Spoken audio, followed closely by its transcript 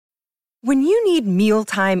When you need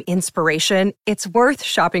mealtime inspiration, it's worth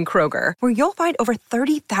shopping Kroger, where you'll find over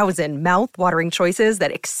 30,000 mouth-watering choices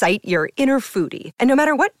that excite your inner foodie. And no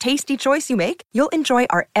matter what tasty choice you make, you'll enjoy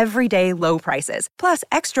our everyday low prices, plus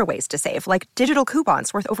extra ways to save, like digital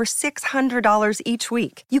coupons worth over $600 each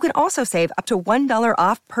week. You can also save up to $1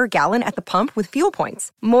 off per gallon at the pump with fuel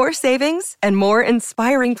points. More savings and more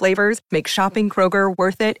inspiring flavors make shopping Kroger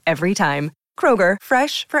worth it every time. Kroger,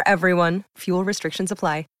 fresh for everyone. Fuel restrictions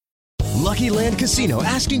apply. Lucky Land Casino,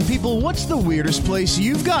 asking people, what's the weirdest place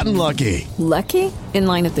you've gotten lucky? Lucky? In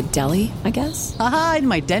line at the deli, I guess? Aha, in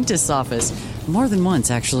my dentist's office. More than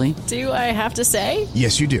once, actually. Do I have to say?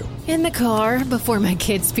 Yes, you do. In the car before my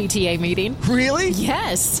kids' PTA meeting. Really?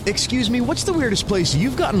 Yes. Excuse me, what's the weirdest place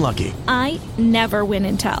you've gotten lucky? I never win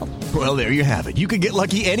and tell. Well, there you have it. You can get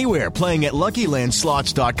lucky anywhere, playing at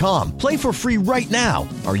LuckyLandSlots.com. Play for free right now.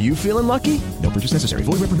 Are you feeling lucky? No purchase necessary.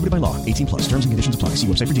 Void where prohibited by law. 18+. Terms and conditions apply. See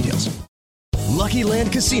website for details. Lucky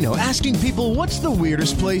Land Casino, asking people, what's the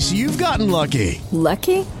weirdest place you've gotten lucky?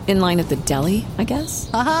 Lucky? In line at the deli, I guess?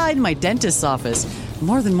 Aha, in my dentist's office.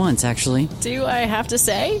 More than once, actually. Do I have to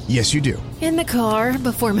say? Yes, you do. In the car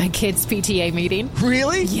before my kids' PTA meeting.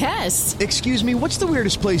 Really? Yes. Excuse me, what's the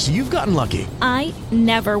weirdest place you've gotten lucky? I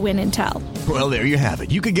never win and tell. Well, there you have it.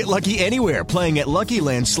 You can get lucky anywhere, playing at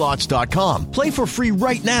LuckyLandSlots.com. Play for free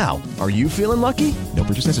right now. Are you feeling lucky? No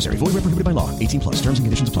purchase necessary. Void where prohibited by law. 18+. Terms and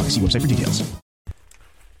conditions apply. See website for details.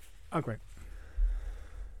 Oh, great.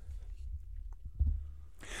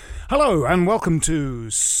 Hello, and welcome to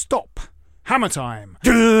Stop Hammer Time.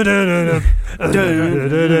 You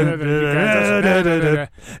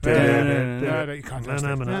can't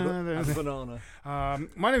banana.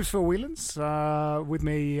 My name is Phil Whelans. With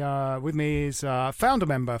me is founder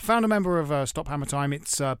member of Stop Hammer Time.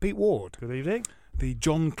 It's Pete Ward. Good evening. The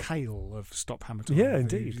John Cale of Stop Hammer Time. Yeah,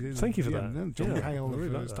 indeed. Thank you for that. John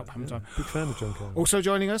Cale of Stop Hammer Time. Big fan of John Cale. Also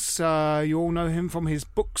joining us, you all know him from his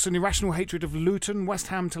books An Irrational Hatred of Luton, West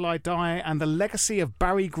Ham Till I Die, and The Legacy of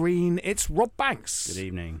Barry Green. It's Rob Banks. Good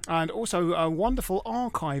evening. And also a wonderful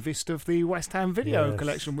archivist of the West Ham video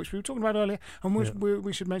collection, which we were talking about earlier, and which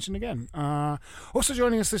we should mention again. Also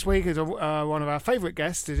joining us this week is one of our favourite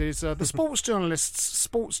guests. It is the sports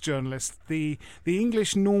journalist, the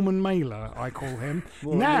English Norman Mailer, I call him.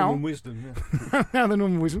 Now, Norman Wisdom. now the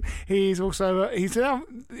Norman Wisdom. He's also he's now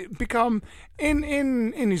become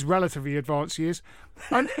in his relatively advanced years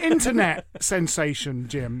an internet sensation.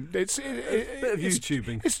 Jim, it's bit of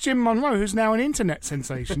YouTubing. It's Jim Monroe who's now an internet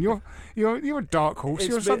sensation. You're a dark horse.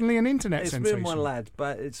 You're suddenly an internet sensation. It's been my lad,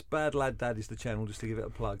 but it's Bad Lad Dad is the channel, just to give it a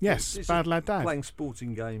plug. Yes, it's Bad Lad Dad. Playing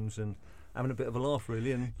sporting games and having a bit of a laugh,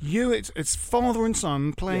 really. And it's father and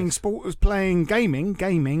son playing playing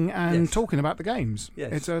gaming, and talking about the games.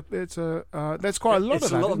 Yes. There's quite a lot of that.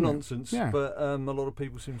 It's a lot of isn't it? nonsense, but a lot of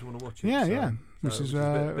people seem to want to watch it. Yeah. Which is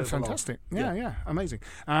fantastic. Yeah, amazing.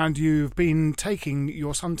 And you've been taking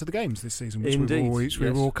your son to the games this season, which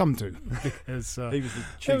we've all come to. Because he was the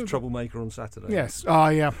chief troublemaker on Saturday. Yes. Oh,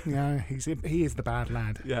 yeah. He is the bad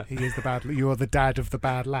lad. Yeah. He is the bad. You're the dad of the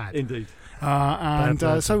bad lad. Indeed.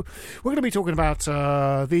 So we're going to be talking about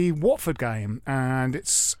the Watford game, and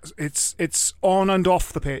it's on and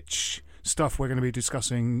off the pitch stuff we're going to be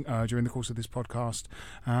discussing during the course of this podcast,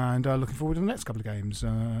 and looking forward to the next couple of games.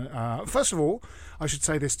 First of all, I should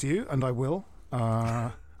say this to you, and I will.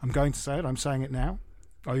 I'm going to say it. I'm saying it now.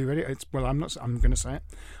 Are you ready? I'm not. I'm going to say it.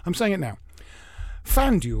 I'm saying it now.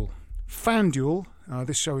 FanDuel.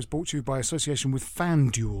 This show is brought to you by association with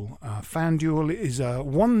FanDuel. FanDuel is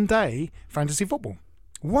one-day fantasy football.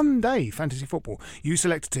 One-day fantasy football. You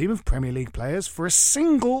select a team of Premier League players for a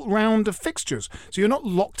single round of fixtures. So you're not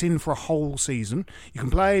locked in for a whole season. You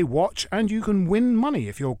can play, watch, and you can win money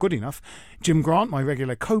if you're good enough. Jim Grant, my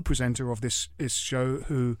regular co-presenter of this show,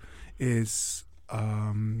 who is he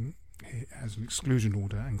has an exclusion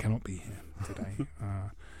order and cannot be here today.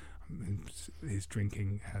 His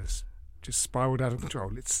drinking has just spiralled out of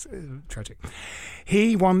control. It's tragic.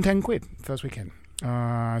 He won 10 quid first weekend.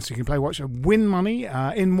 So you can play, watch, and win money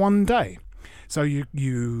in one day. So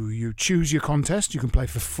you choose your contest. You can play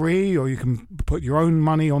for free, or you can put your own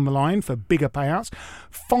money on the line for bigger payouts.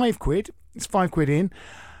 5 quid. It's 5 quid in.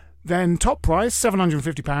 Then top prize,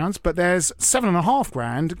 £750, but there's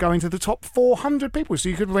 £7,500 going to the top 400 people. So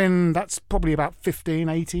you could win, that's probably about 15,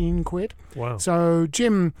 18 quid. Wow. So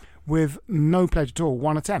Jim, with no pledge at all,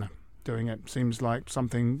 won a tenner. Doing it seems like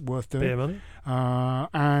something worth doing. Beer money.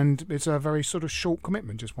 And it's a very sort of short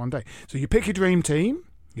commitment, just one day. So you pick your dream team.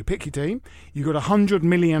 You pick your team. You've got 100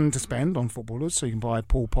 million to spend on footballers, so you can buy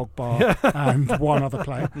Paul Pogba and one other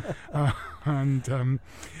player.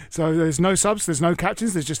 So there's no subs, there's no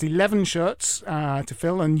captains, there's just 11 shirts to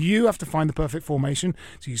fill, and you have to find the perfect formation.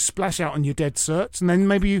 So you splash out on your dead certs, and then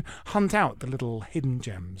maybe you hunt out the little hidden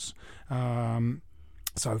gems.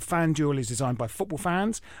 So FanDuel is designed by football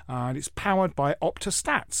fans, and it's powered by Opta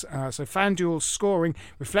Stats. So FanDuel's scoring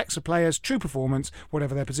reflects a player's true performance,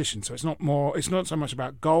 whatever their position. So it's not so much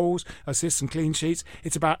about goals, assists, and clean sheets.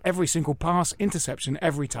 It's about every single pass, interception,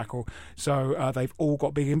 every tackle. So they've all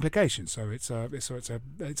got big implications. So it's a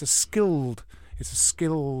skilled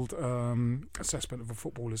assessment of a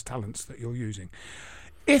footballer's talents that you're using.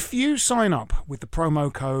 If you sign up with the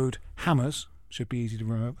promo code Hammers, should be easy to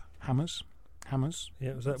remember. Hammers.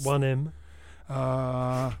 Yeah, was that 1M?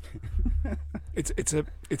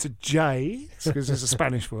 It's a J because it's a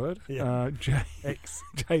Spanish word. Yeah.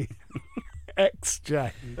 XJ.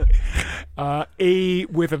 E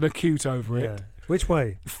with an acute over it. Yeah. Which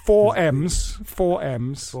way? 4 M's. 4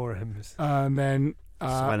 M's. And then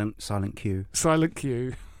silent Q. Silent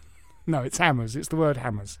Q. No, it's Hammers. It's the word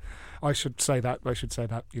Hammers. I should say that.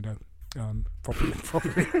 Probably.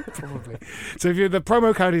 So if the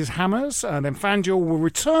promo code is Hammers, then FanDuel will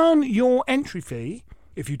return your entry fee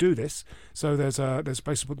if you do this. So there's a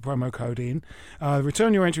place to put the promo code in.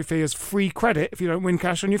 Return your entry fee as free credit if you don't win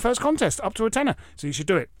cash on your first contest, up to a tenner. So you should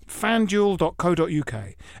do it.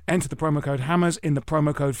 FanDuel.co.uk. Enter the promo code Hammers in the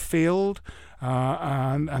promo code field,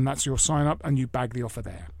 and that's your sign up, and you bag the offer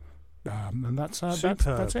there. And that's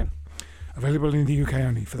it. Available in the UK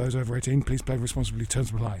only. For those over 18, please play responsibly.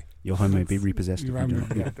 Terms apply. Your home may be repossessed. Yeah,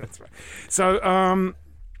 that's right. So,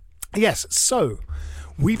 yes. So,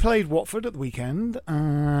 we played Watford at the weekend,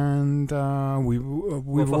 and we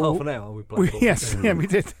for half an hour we played. Yes, yeah, we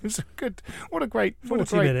did. It was a good. What a great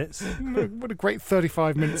 40 minutes. What a great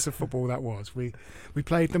 35 minutes of football that was. We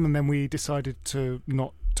played them, and then we decided to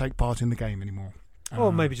not take part in the game anymore.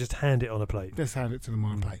 Or maybe just hand it on a plate. Just hand it to them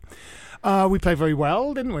on a plate. We played very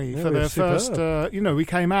well, didn't we? Yeah, for the first, we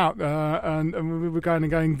came out and we were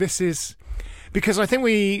going. This is because I think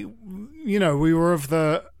we were of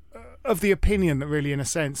the opinion that really, in a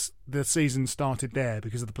sense, the season started there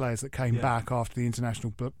because of the players that came back after the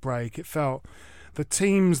international break. It felt the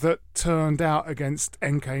teams that turned out against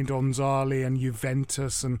NK Donzali and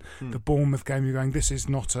Juventus and the Bournemouth game. You're going, this is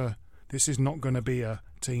not going to be a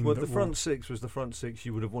team. Well, the front six was the front six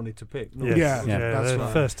you would have wanted to pick. Yeah, that's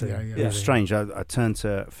right. First team. It was strange. I turned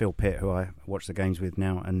to Phil Pitt, who I watch the games with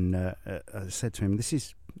now, and I said to him, "This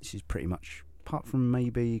is pretty much, apart from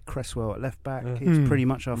maybe Cresswell at left back, it's pretty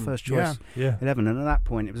much our first choice 11." And at that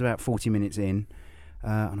point, it was about 40 minutes in,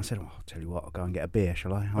 and I said, "Well, I'll tell you what, I'll go and get a beer,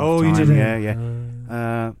 shall I?" You did?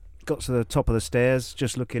 Yeah. Got to the top of the stairs,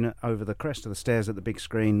 just looking over the crest of the stairs at the big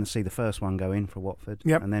screen to see the first one go in for Watford.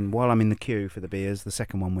 Yep. And then while I'm in the queue for the beers, the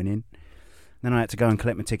second one went in. Then I had to go and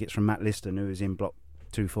collect my tickets from Matt Liston, who was in block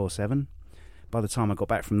 247. By the time I got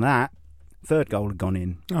back from that, third goal had gone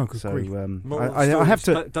in. Oh, good grief. I have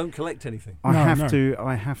to. Don't collect anything. I have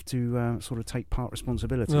to sort of take part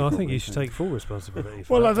responsibility. No, I think you should take full responsibility.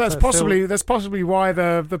 For Well, that. that's possibly why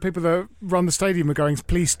the people that run the stadium are going,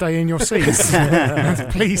 please stay in your seats.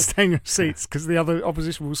 Please stay in your seats, because the other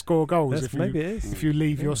opposition will score goals if you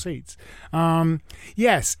leave your seats.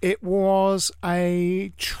 Yes, it was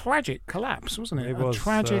a tragic collapse, wasn't it? It was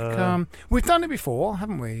tragic. We've done it before,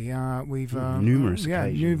 haven't we? We've numerous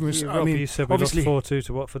occasions. Numerous. I mean, you said we lost 4-2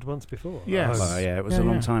 to Watford once before. Yes. Well, it was a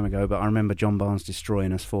long time ago, but I remember John Barnes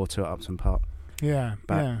destroying us 4-2 at Upton Park. Yeah,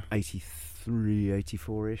 about 83,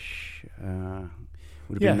 84-ish.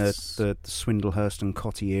 Would have been the Swindlehurst and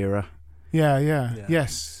Cotty era.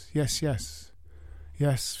 Yes.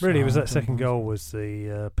 Really, it was that second goal was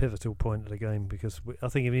the pivotal point of the game, because I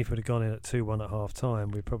think even if we'd have gone in at 2-1 at half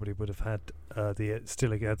time, we probably would have had the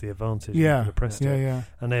advantage. Yeah, the press yeah.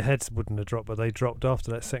 And their heads wouldn't have dropped, but they dropped after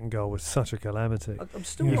that second goal. Was such a calamity. I'm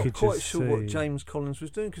still not quite sure what James Collins was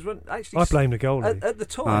doing, because I blame the goalie at the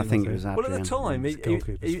time. I think it was at the time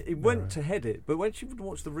he went to head it, but when you would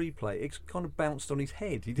watch the replay, it kind of bounced on his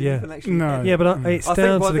head. He didn't even actually. No. Yeah, but it's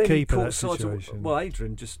down to the keeper. That situation.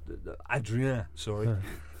 Adrien, sorry.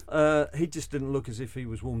 He just didn't look as if he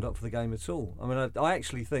was warmed up for the game at all. I mean, I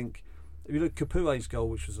actually think, if you look at Capue's goal,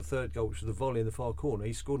 which was the third goal, which was the volley in the far corner,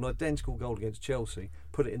 he scored an identical goal against Chelsea,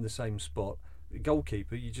 put it in the same spot. The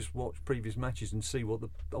goalkeeper, you just watch previous matches and see what the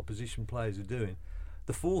opposition players are doing.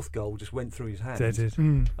 The fourth goal just went through his hands. They did.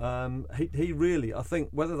 He really, I think,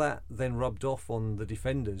 whether that then rubbed off on the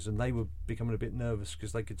defenders and they were becoming a bit nervous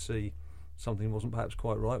because they could see something wasn't perhaps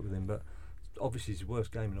quite right with him, but obviously his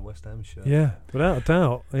worst game in a West Ham shirt. Yeah, without a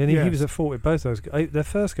doubt. And he was at fault with both those. Their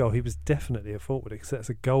first goal, he was definitely at fault with it because that's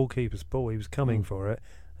a goalkeeper's ball. He was coming for it,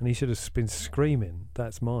 and he should have been screaming,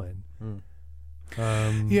 "That's mine."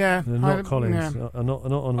 Not Collins. Not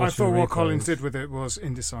on. I thought what Collins did with it was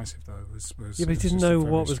indecisive, though. But he didn't know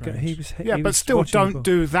what was going. But still, don't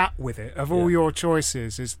do that with it. Of all your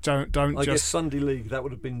choices, is don't I just. guess Sunday League that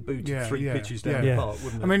would have been booted 3 pitches down the park,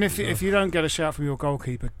 wouldn't it? I mean, if you don't get a shout from your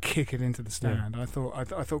goalkeeper, kick it into the stand. I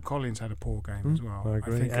thought Collins had a poor game as well. I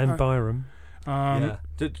agree, and Byram.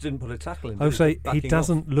 Didn't put a tackle in. I would say he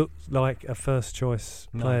doesn't look like a first choice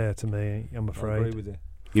player to me. I'm afraid. I agree with you.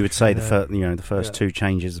 You would say the first two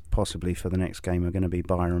changes possibly for the next game are going to be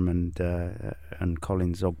Byram and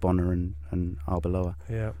Collins, Ogbonna and Arbeloa.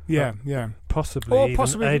 Yeah.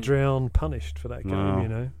 Possibly Adrian punished for that game. You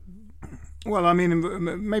know. Well, I mean,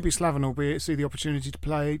 maybe Slaven will see the opportunity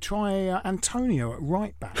to try Antonio at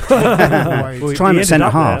right back. Try him at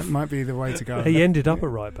centre half. Might be the way to go. He ended up at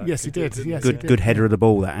right back. Yes, he did. Good header of the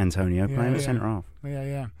ball, that Antonio, playing at centre half.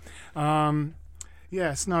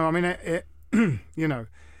 Yes, no, I mean, you know,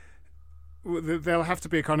 there'll have to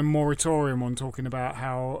be a kind of moratorium on talking about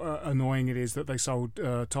how annoying it is that they sold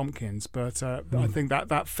Tompkins, but I think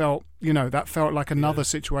that felt like another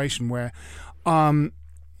situation where I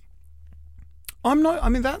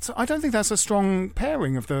don't think that's a strong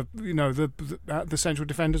pairing of the central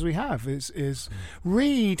defenders we have.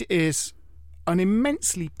 Reed is an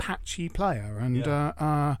immensely patchy player,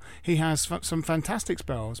 and he has some fantastic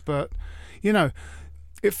spells, but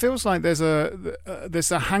it feels like there's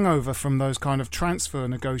a hangover from those kind of transfer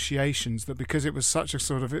negotiations, that because it was such a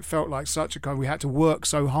sort of, it felt like such a kind, we had to work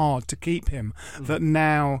so hard to keep him, that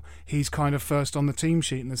now he's kind of first on the team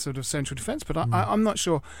sheet in the sort of central defence. But I'm not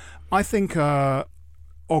sure. I think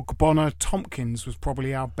Ogbonna Tompkins was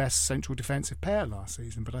probably our best central defensive pair last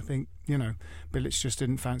season, but I think Bilic just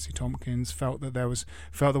didn't fancy Tompkins, felt that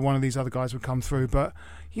one of these other guys would come through. But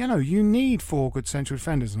you need 4 good central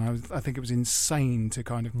defenders, and I think it was insane to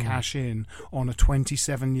kind of cash in on a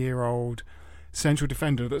 27-year-old central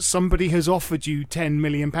defender that somebody has offered you £10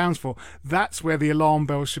 million for. That's where the alarm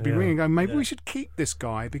bells should be ringing. Going, maybe we should keep this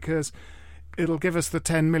guy because it'll give us the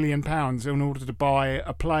 £10 million in order to buy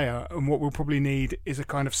a player, and what we'll probably need is a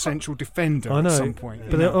kind of central defender at some point.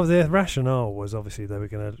 But their rationale was obviously they were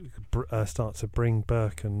going to start to bring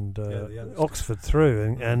Burke and Oxford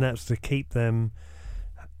through, and that's to keep them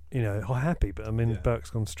happy. But I mean, Burke's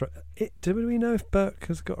gone straight. Do we know if Burke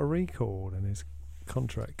has got a recall in his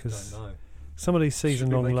contract? Because some of these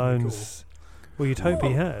season-long loans. Well, you'd hope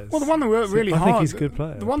he has. Well, the one that worked really hard. I think he's a good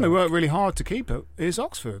player. The one that worked really hard to keep it is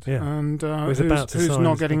Oxford, and who's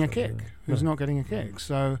not getting a kick. Who's not getting a kick?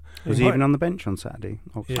 So was he even on the bench on Saturday?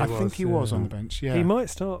 I think he was on the bench. Yeah, he might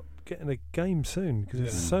start getting a game soon because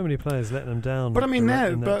there's so many players letting them down. But I mean,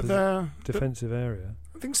 the defensive area.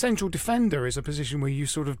 I think central defender is a position where you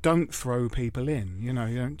sort of don't throw people in. You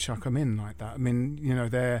don't chuck them in like that. I mean,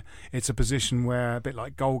 it's a position where, a bit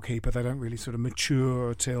like goalkeeper, they don't really sort of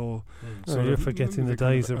mature till. You're forgetting the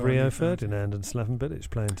days of Rio Ferdinand and Slaven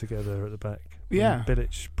Bilic playing together at the back. Yeah,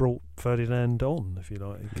 Bilic brought Ferdinand on, if you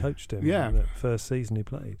like. He coached him. In that first season he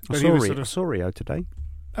played. I saw Rio today.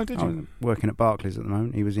 Oh, did you? Working at Barclays at the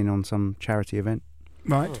moment. He was in on some charity event.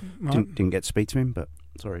 Right. Didn't get to speak to him, but.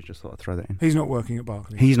 Sorry, just thought I'd throw that in. He's not working at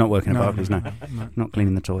Barclays. He's not working at Barclays, no. Not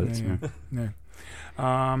cleaning the toilets, no.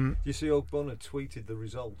 You see Ogbonna tweeted the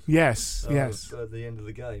result. Yes. At the end of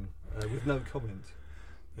the game, with no comment.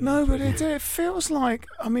 No, but it feels like,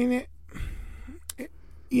 I mean,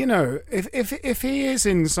 if he is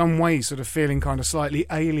in some way sort of feeling kind of slightly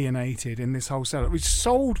alienated in this whole setup, we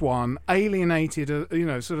sold one, alienated,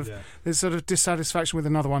 there's sort of dissatisfaction with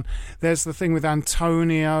another one. There's the thing with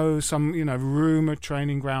Antonio, some rumoured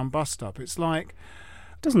training ground bust up. It's like,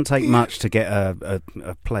 it doesn't take much to get a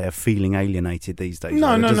player feeling alienated these days.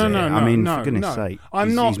 No. I mean, for goodness sake,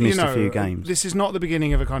 he's missed a few games. This is not the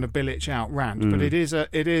beginning of a kind of Bilic out rant, but it is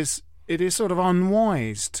sort of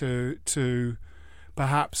unwise to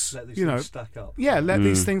perhaps let these things stack up. Let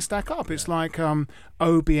these things stack up. It's like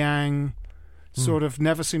Obiang sort of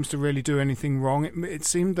never seems to really do anything wrong. It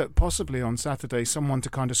seemed that possibly on Saturday someone to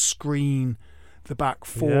kind of screen the back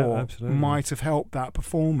four might have helped that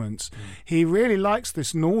performance. He really likes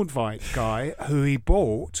this Nordveit guy who he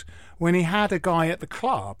bought when he had a guy at the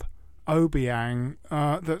club, Obiang,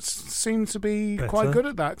 that seemed to be quite good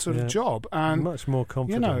at that sort of job, and much more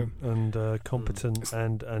confident and competent,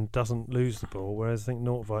 and doesn't lose the ball. Whereas I think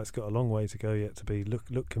Nordveit's got a long way to go yet to be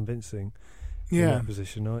look convincing in that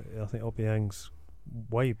position. I think Obiang's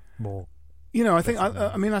way more I think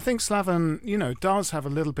I think Slaven, does have a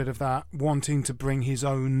little bit of that wanting to bring his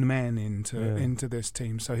own men into this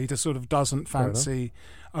team. So he just sort of doesn't fancy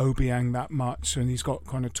Obiang that much, and he's got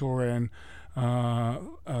kind of Torre and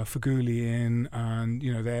Faguli in, and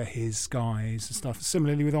they're his guys and stuff.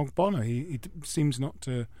 Similarly with Ogbonna, he seems not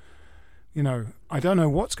to. I don't know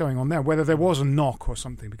what's going on there. Whether there was a knock or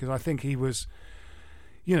something, because I think he was.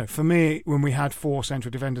 For me, when we had 4 central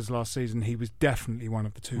defenders last season, he was definitely one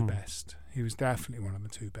of the 2 best. He was definitely one of the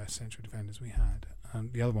 2 best central defenders we had.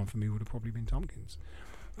 The other one for me would have probably been Tompkins.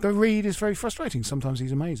 Though Reed is very frustrating. Sometimes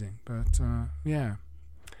he's amazing. But, yeah.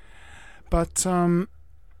 But,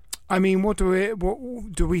 what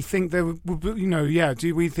do we think there would,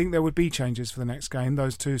 do we think there would be changes for the next game?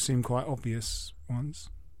 Those 2 seem quite obvious ones.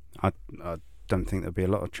 I don't think there'll be a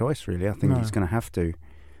lot of choice, really. I think he's going to have to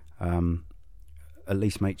at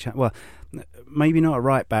least make well, maybe not a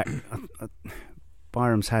right back.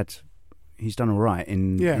 Byram's he's done all right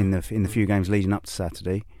in the few games leading up to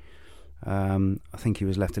Saturday. I think he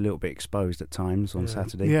was left a little bit exposed at times on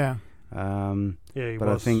Saturday. He but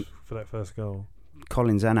was, I think for that first goal,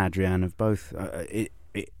 Collins and Adrian have both.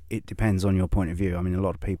 It depends on your point of view. I mean, a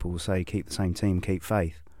lot of people will say keep the same team, keep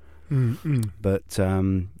faith. But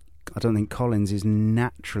I don't think Collins is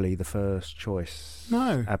naturally the first choice.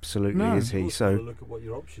 No, absolutely, is he? So look at what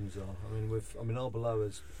your options are. I mean,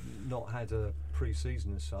 Arbeloa's not had a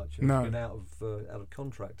pre-season as such. He's been out of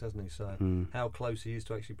contract, hasn't he? So how close he is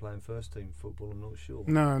to actually playing first team football, I'm not sure.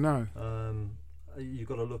 No. You've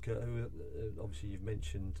got to look at who. Obviously, you've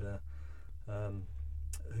mentioned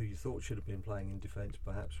who you thought should have been playing in defence.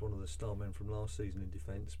 Perhaps one of the star men from last season in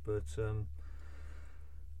defence, but.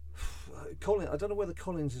 Collins, I don't know whether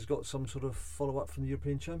Collins has got some sort of follow-up from the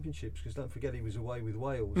European Championships, because don't forget he was away with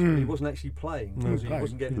Wales. He wasn't actually playing. He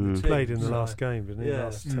wasn't getting in the team. Played in the last game, didn't he?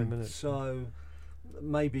 Last 10 minutes. So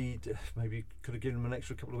maybe could have given him an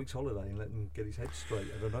extra couple of weeks holiday and let him get his head straight.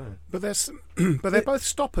 I don't know. But they're both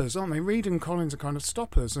stoppers, aren't they? Reed and Collins are kind of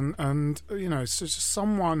stoppers, and it's just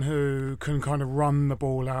someone who can kind of run the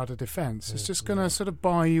ball out of defence. It's just going to sort of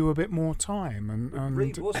buy you a bit more time. And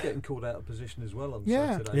Reed was getting called out of position as well on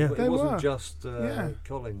Saturday. Yeah, but it wasn't just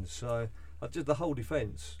Collins. So I did the whole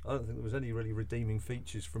defence. I don't think there was any really redeeming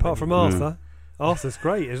features from apart from Arthur. Arthur's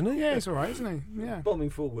great, isn't he? Yeah, he's all right, isn't he? Yeah, bombing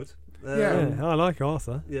forward. I like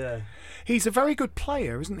Arthur. Yeah, he's a very good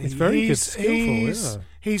player, isn't he? He's very good, skillful.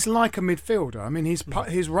 He's like a midfielder. I mean,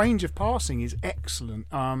 his range of passing is excellent.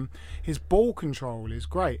 His ball control is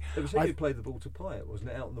great. It was he played the ball to Pyatt, wasn't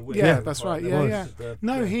it? Out on the wing. Yeah, that's right. Yeah.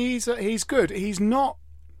 No, he's good. He's not.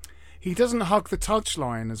 He doesn't hug the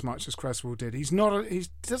touchline as much as Cresswell did. He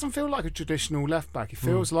doesn't feel like a traditional left back. He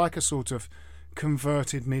feels like a sort of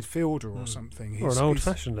converted midfielder or something. Or an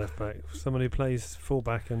old-fashioned left back, someone who plays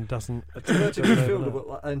full-back and doesn't. A converted midfielder,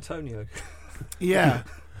 like Antonio.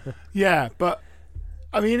 Yeah, but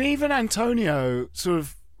I mean, even Antonio sort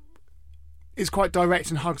of is quite direct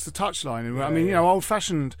and hugs the touchline. And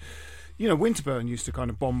old-fashioned. Winterburn used to kind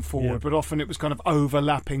of bomb forward, but often it was kind of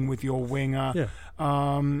overlapping with your winger.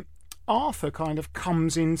 Arthur kind of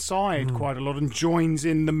comes inside quite a lot and joins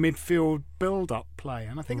in the midfield build-up play,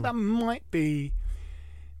 and I think that might be,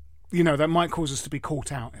 that might cause us to be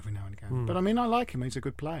caught out every now and again. But I mean, I like him; he's a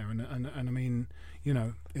good player, and I mean,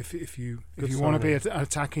 if you want to be an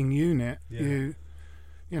attacking unit, you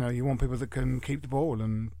want people that can keep the ball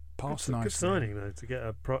and pass nicely. Good signing though to get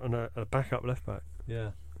a backup left back. Yeah.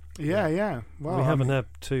 Well, we haven't had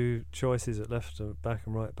 2 choices at left back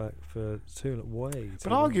and right back for too long.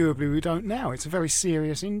 But arguably we don't now. It's a very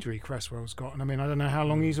serious injury Cresswell's got, and I mean I don't know how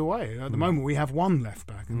long he's away. At the moment we have 1 left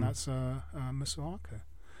back, and that's Masuaku.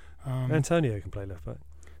 Antonio can play left back.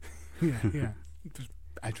 Yeah.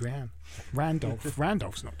 Adrian.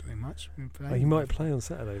 Randolph's not doing much. He might play on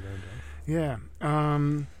Saturday, Randolph. Yeah.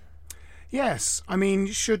 Yes. I mean,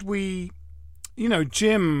 should we?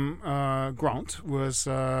 Jim Grant was,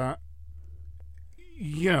 a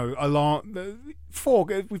lot.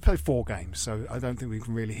 We played 4 games, so I don't think we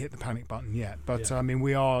can really hit the panic button yet. But I mean,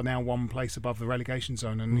 we are now 1 place above the relegation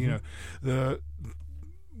zone, and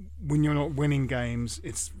when you're not winning games,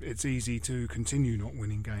 it's easy to continue not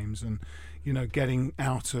winning games, and getting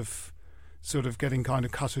out of. Sort of getting kind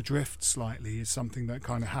of cut adrift slightly is something that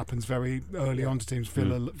kind of happens very early on to teams.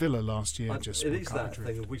 Villa last year it is that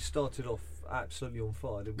thing. We started off absolutely on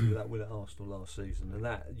fire with that win at Arsenal last season, and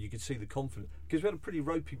that you could see the confidence, because we had a pretty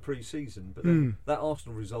ropey pre-season, but then that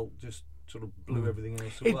Arsenal result just sort of blew everything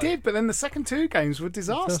else away. It did, but then the second 2 games were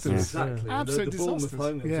disasters. Exactly. Absolute the Bournemouth disasters.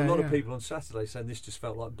 home games. A lot of people on Saturday saying this just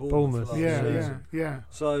felt like Bournemouth. Yeah.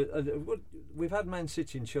 So we've had Man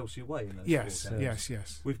City and Chelsea away in those 4 games.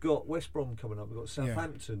 Yes. We've got West Brom coming up. We've got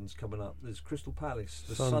Southampton's coming up. There's Crystal Palace.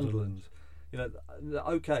 There's Sunderland.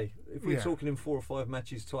 Okay, if we're talking in 4 or 5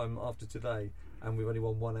 matches time after today, and we've only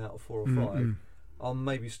won 1 out of 4 or 5. I'll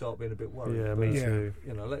maybe start being a bit worried. Yeah, me too.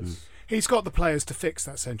 Let's. He's got the players to fix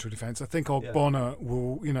that central defence. I think Bonner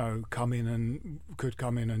will, come in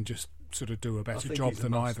and just sort of do a better job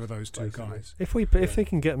than either of those 2 guys. If we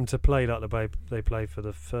can get them to play like the way they play for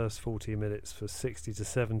the first 40 minutes for 60 to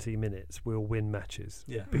 70 minutes, we'll win matches.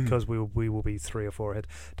 Yeah. Because we will be 3 or 4 ahead.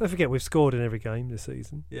 Don't forget we've scored in every game this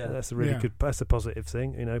season. Yeah. That's a really good. That's a positive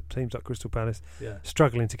thing. Teams like Crystal Palace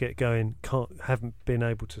struggling to get going, haven't been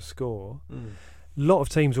able to score. A lot of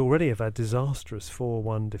teams already have had disastrous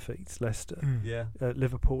 4-1 defeats. Leicester,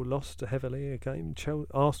 Liverpool lost heavily a game.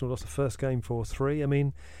 Arsenal lost the first game 4-3. I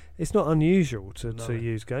mean, it's not unusual to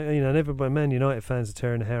use game. And everybody, Man United fans are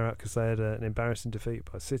tearing their hair out because they had an embarrassing defeat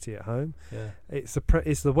by City at home. Yeah. It's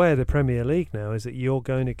the way of the Premier League now is that you're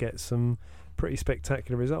going to get some pretty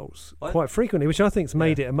spectacular results quite frequently, which I think's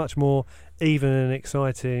made it a much more even and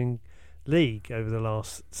exciting league over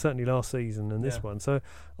the certainly last season and this one. So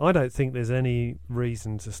I don't think there's any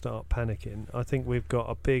reason to start panicking. I think we've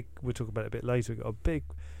got we'll talk about it a bit later, we've got a big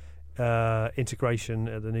integration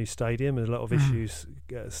at the new stadium and a lot of issues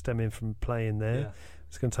stemming from playing there.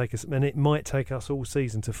 It's going to take us, and it might take us all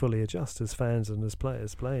season to fully adjust as fans and as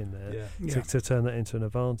players playing there to turn that into an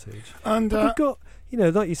advantage. And we've got,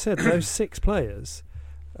 like you said, those 6 players,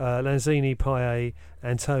 Lanzini, Payet,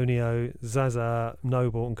 Antonio, Zaza,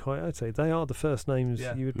 Noble and Coyote, they are the first names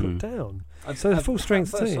you would put down. So the full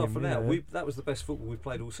strength team. Half an hour, that was the best football we've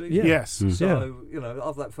played all season. Yeah. Yes. So,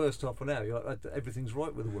 after that first half an hour, you're like, everything's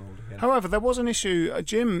right with the world again. However, there was an issue.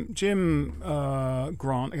 Jim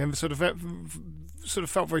Grant again sort of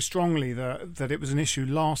felt very strongly that it was an issue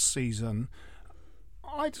last season.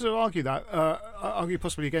 I'd sort of argue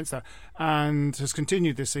possibly against that, and has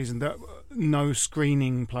continued this season that no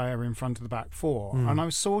screening player in front of the back 4. And I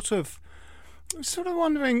was sort of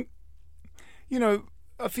wondering,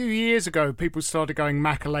 a few years ago people started going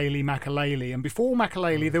Makalele, and before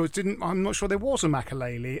Makalele I'm not sure there was a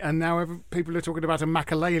Makalele, and now people are talking about a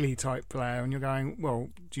Makalele type player, and you're going, well,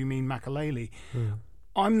 do you mean Makalele?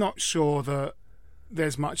 I'm not sure that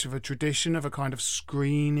there's much of a tradition of a kind of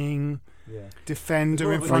screening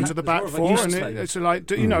defender in front of the back 4, and it's like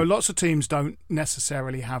lots of teams don't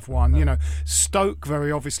necessarily have one. Stoke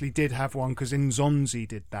very obviously did have one because Nzonzi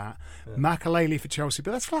did that. Makalele for Chelsea,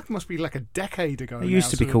 but that must be like a decade ago. They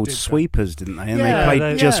used to be called sweepers, didn't they? And they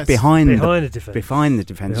played just behind the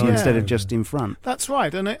defence instead of just in front. That's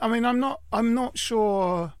right, and I'm not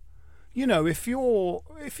sure. If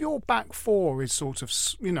your back 4 is sort of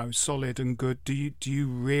solid and good, do you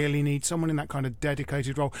really need someone in that kind of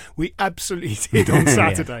dedicated role? We absolutely did on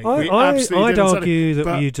Saturday. I'd argue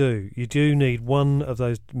that you do. You do need one of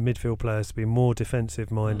those midfield players to be more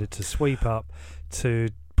defensive minded, to sweep up, to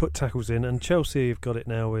put tackles in. And Chelsea have got it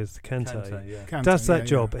now with Kante. Does that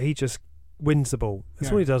job? He just wins the ball.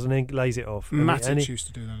 That's all he does, and then lays it off. Matic used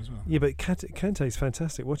to do that as well. Yeah, but Kante's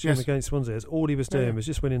fantastic. Watching him against Swansea, all he was doing was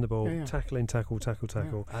just winning the ball, tackle, and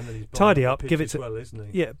tidy up, give it to. Well,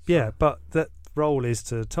 isn't he? But that role is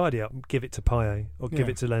to tidy up, give it to Payet or give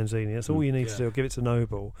it to Lanzini. That's all you need to do. Give it to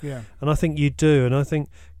Noble. Yeah, and I think you do, and I think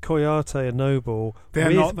Coyote and Noble. They're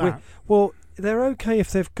not that. Well, they're okay if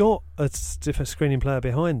they've got a screening player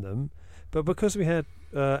behind them, but because we had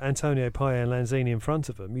Antonio, Payet and Lanzini in front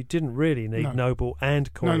of them, you didn't really need Noble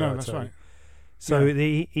and Coyote. No, that's right. So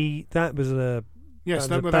that was a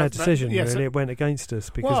bad decision, really. It went against us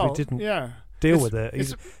because we didn't deal with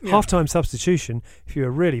it. Half-time substitution, if you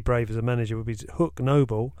were really brave as a manager, would be to hook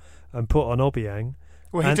Noble and put on Obiang.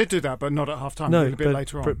 Well, he did do that, but not at half-time. No, a bit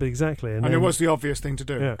later on. But exactly. And it was the obvious thing to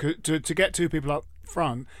do. Yeah. To get 2 people up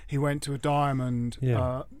front, he went to a diamond.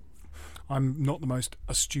 I'm not the most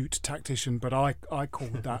astute tactician, but I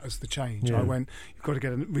called that as the change. I went, you've got to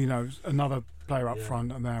get another player up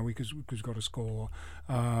front, and there we've got to score.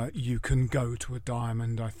 You can go to a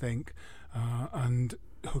diamond, I think, and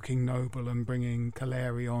hooking Noble and bringing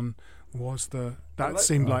Caleri on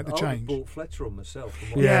seemed like the change. I brought Fletcher on myself.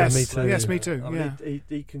 Me too. Yes, me too.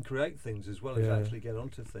 He can create things as well as actually get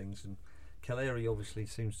onto things. And Caleri obviously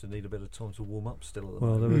seems to need a bit of time to warm up still at the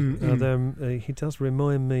moment. He does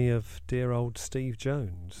remind me of dear old Steve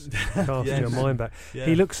Jones, casting your mind back.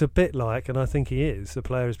 He looks a bit like, and I think he is, a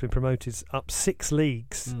player who's been promoted up 6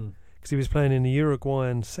 leagues because he was playing in the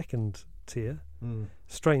Uruguayan second tier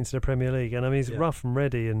straight into the Premier League. And I mean, he's rough and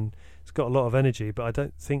ready, and he's got a lot of energy, but I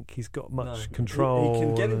don't think he's got much control. He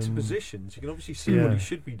can get into positions. You can obviously see what he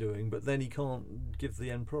should be doing, but then he can't give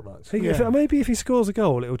the end product. Maybe if he scores a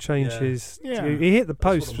goal, it'll change his. He hit the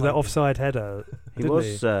post with that offside header. He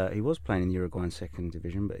was playing in the Uruguayan second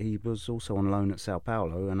division, but he was also on loan at Sao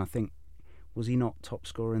Paulo, and I think. Was he not top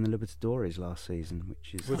scorer in the Libertadores last season?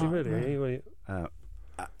 Was he really?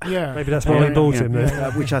 Maybe that's why we bought him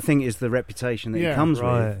then. Which I think is the reputation that he comes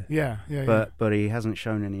with. Yeah. But he hasn't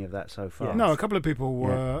shown any of that so far. Yeah. No, a couple of people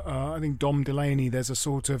were. I think Dom Delaney. There's a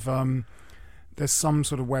sort of. There's some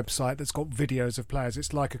sort of website that's got videos of players.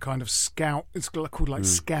 It's like a kind of scout. It's called like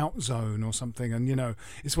Scout Zone or something. And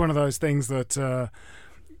it's one of those things that.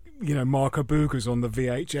 Marco Buga's on the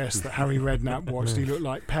VHS that Harry Redknapp watched. He looked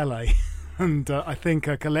like Pele. And I think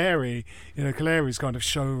Caleri's kind of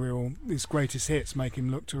showreel, his greatest hits make him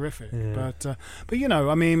look terrific. Yeah. But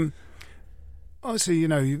I mean, obviously,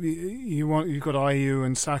 you've got Ayew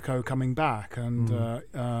and Sakho coming back, and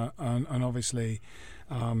obviously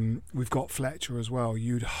we've got Fletcher as well.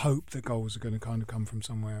 You'd hope that goals are going to kind of come from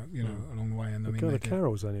somewhere, along the way. And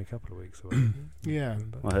Carroll's only a couple of weeks away. Yeah,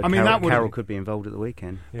 well, I mean, Carroll could be involved at the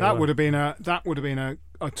weekend. That would have been a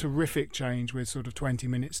terrific change with sort of 20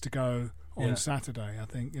 minutes to go. On Saturday, I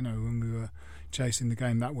think, when we were chasing the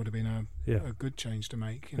game, that would have been a good change to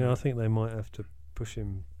make. I think they might have to push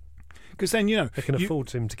him. Because then, they can afford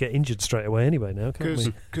him to get injured straight away anyway now, can't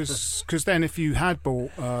we? Because then if you had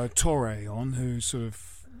brought Torre on, who sort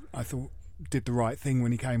of, I thought, did the right thing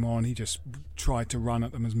when he came on, he just tried to run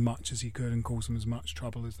at them as much as he could and cause them as much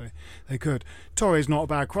trouble as they could. Torre's not a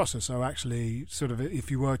bad crosser, so actually, sort of, if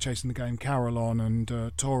you were chasing the game, Carroll on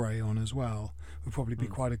and Torre on as well, would probably be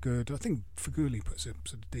quite a good. I think Feghouli puts a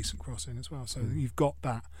sort of decent cross in as well. So you've got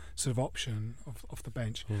that sort of option off the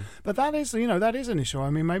bench. But that is an issue. I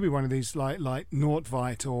mean, maybe one of these like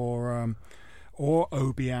Nordtveit or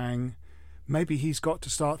Obiang. Maybe he's got to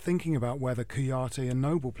start thinking about whether Kouyaté and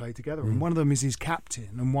Noble play together. And one of them is his captain,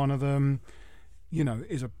 and one of them,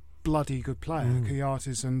 is a bloody good player.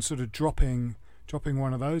 Kouyaté's, and sort of dropping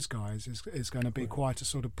one of those guys is going to be quite a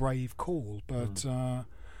sort of brave call.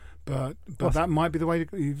 But that might be the way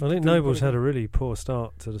to. I think Noble's had a really poor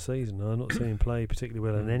start to the season. I'm not seeing him play particularly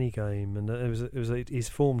well in any game, and it was his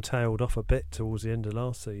form tailed off a bit towards the end of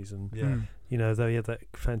last season. Yeah, though he had that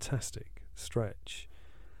fantastic stretch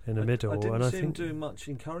in the middle. I didn't and see him doing much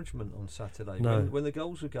encouragement on Saturday. No. When the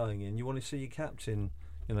goals were going in, you want to see your captain,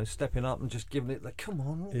 stepping up and just giving it the come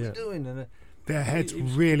on, what are we doing? And their heads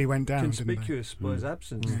really went down. Conspicuous by his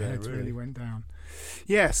absence. Their there, heads really went down.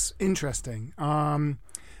 Yes, interesting.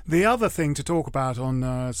 The other thing to talk about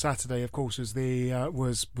on Saturday, of course, was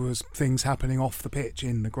was things happening off the pitch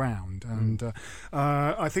in the ground, and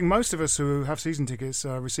I think most of us who have season tickets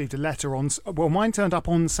received a letter on. Well, mine turned up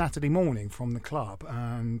on Saturday morning from the club,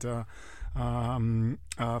 and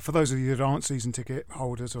for those of you that aren't season ticket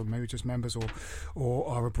holders, or maybe just members, or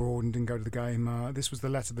are abroad and didn't go to the game, this was the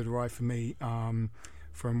letter that arrived for me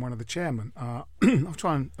from one of the chairmen. I'll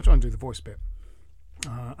try and do the voice bit.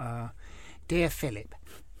 Dear Philip.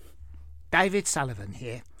 David Sullivan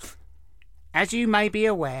here. As you may be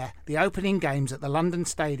aware, the opening games at the London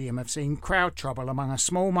Stadium have seen crowd trouble among a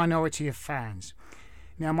small minority of fans.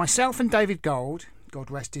 Now, myself and David Gold, God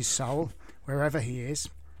rest his soul, wherever he is,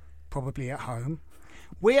 probably at home,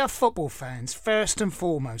 we are football fans first and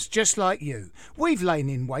foremost, just like you. We've lain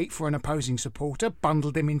in wait for an opposing supporter,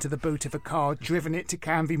 bundled him into the boot of a car, driven it to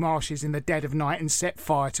Canvey Marshes in the dead of night and set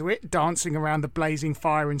fire to it, dancing around the blazing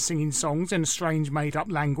fire and singing songs in a strange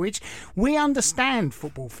made-up language. We understand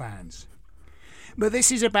football fans. But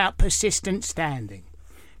this is about persistent standing.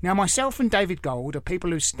 Now, myself and David Gold are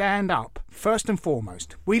people who stand up, first and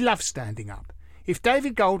foremost. We love standing up. If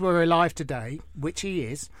David Gold were alive today, which he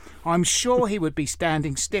is, I'm sure he would be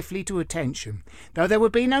standing stiffly to attention, though there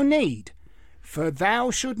would be no need. For thou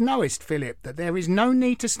should knowest, Philip, that there is no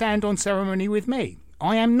need to stand on ceremony with me.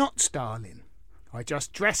 I am not Stalin. I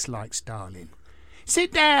just dress like Stalin.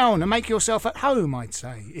 Sit down and make yourself at home, I'd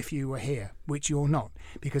say, if you were here, which you're not,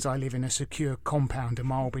 because I live in a secure compound a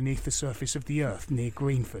mile beneath the surface of the earth near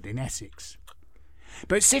Greenford in Essex.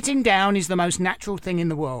 But sitting down is the most natural thing in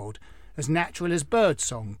the world, as natural as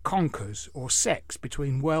birdsong, conkers, or sex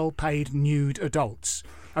between well-paid nude adults.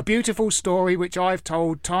 A beautiful story which I've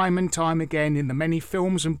told time and time again in the many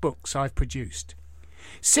films and books I've produced.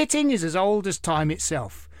 Sitting is as old as time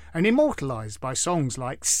itself, and immortalised by songs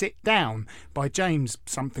like Sit Down by James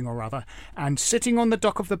something or other, and Sitting on the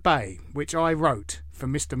Dock of the Bay, which I wrote for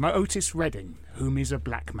Mr. Otis Redding, whom is a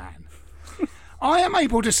black man. I am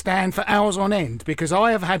able to stand for hours on end because I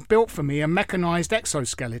have had built for me a mechanised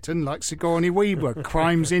exoskeleton like Sigourney Weaver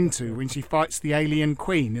climbs into when she fights the alien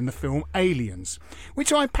queen in the film Aliens,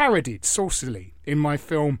 which I parodied saucily in my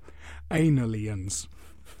film Analiens.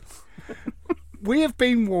 We have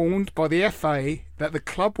been warned by the FA that the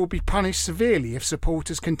club will be punished severely if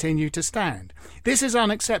supporters continue to stand. This is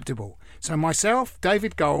unacceptable. So myself,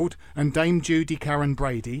 David Gold and Dame Judy Karen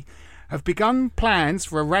Brady have begun plans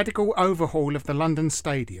for a radical overhaul of the London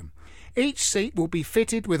Stadium. Each seat will be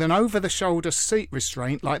fitted with an over-the-shoulder seat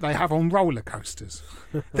restraint like they have on roller coasters.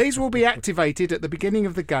 These will be activated at the beginning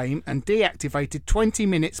of the game and deactivated 20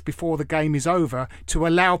 minutes before the game is over to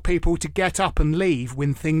allow people to get up and leave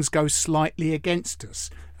when things go slightly against us.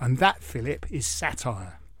 And that, Philip, is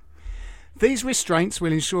satire. These restraints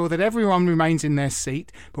will ensure that everyone remains in their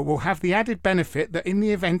seat, but will have the added benefit that in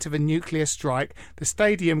the event of a nuclear strike, the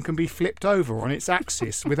stadium can be flipped over on its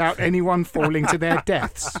axis without anyone falling to their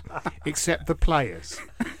deaths, except the players.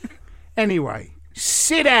 Anyway,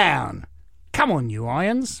 sit down. Come on, you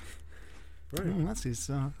irons. That's his.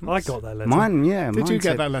 I got that letter. Mine, yeah. Did you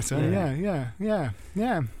get that letter?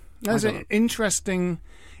 Yeah. Those are interesting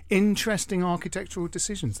architectural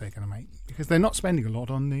decisions they're going to make because they're not spending a lot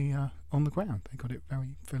on the ground. They got it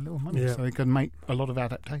for little money, so they can make a lot of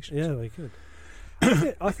adaptations. Yeah, they could.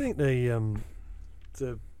 I think the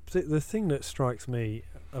thing that strikes me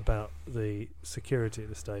about the security at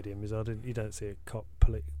the stadium is you don't see a cop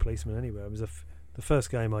policeman anywhere. It was the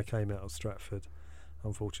first game I came out of Stratford,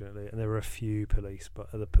 unfortunately, and there were a few police, but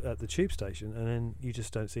at the tube station, and then you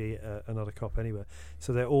just don't see another cop anywhere.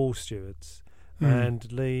 So they're all stewards. And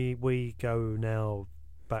we go now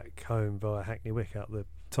back home via Hackney Wick out the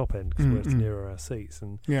top end because it's nearer our seats,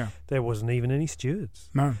 and there wasn't even any stewards.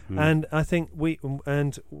 No, and I think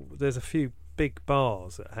there's a few big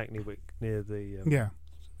bars at Hackney Wick near the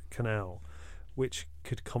canal, which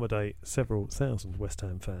could accommodate several thousand West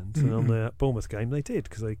Ham fans. And on the Bournemouth game, they did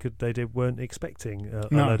because they weren't expecting a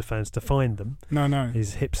load of fans to find them. No,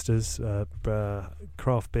 These hipsters,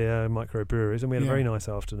 craft beer, microbreweries, and we had a very nice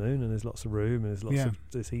afternoon. And there's lots of room, and there's lots of.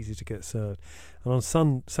 It's easy to get served. And on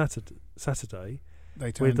Saturday.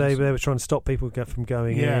 They were trying to stop people from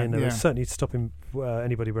going in. They were certainly stopping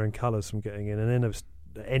anybody wearing colours from getting in. And then there was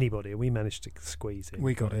anybody, and we managed to squeeze in.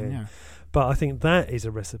 We got in, But I think that is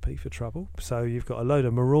a recipe for trouble. So you've got a load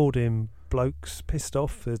of marauding blokes pissed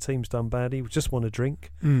off. The team's done badly. Just want a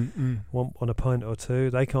drink, want a pint or two.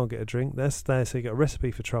 They can't get a drink. That's there. So you got a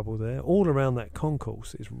recipe for trouble there. All around that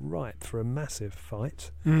concourse is ripe for a massive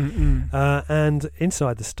fight. And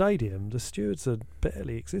inside the stadium, the stewards are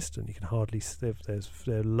barely existent. You can hardly.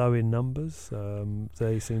 They're low in numbers.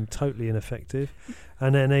 They seem totally ineffective.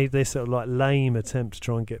 And then they sort of like lame attempt to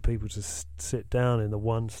try and get people to sit down in the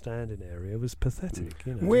one standing area was pathetic.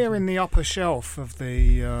 We're in the upper shelf of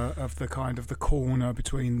the kind of the corner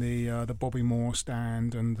between the Bobby Moore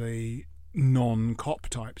stand and the non-cop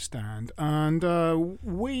type stand, and I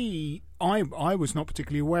was not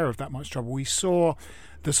particularly aware of that much trouble. We saw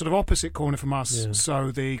the sort of opposite corner from us,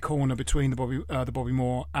 so the corner between the Bobby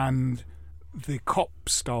Moore and the cop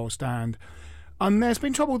style stand. And there's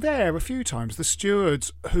been trouble there a few times. The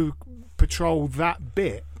stewards who patrol that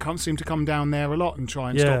bit can't seem to come down there a lot and try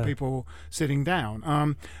and stop people sitting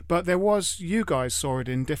down. But you guys saw it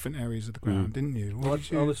in different areas of the ground, didn't you?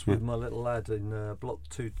 I was with my little lad in block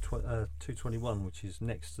 221, which is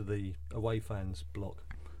next to the away fans block.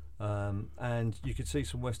 And you could see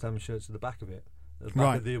some West Ham shirts at the back of it. At the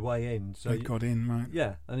back of the away end. So they got in, right?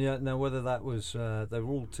 Yeah, and now whether that was they were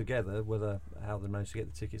all together, how they managed to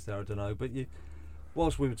get the tickets there, I don't know. But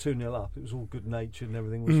whilst we were 2-0 up, it was all good natured and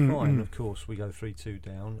everything was fine. Of course, we go 3-2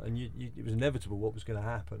 down, and it was inevitable what was going to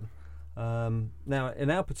happen. Now, in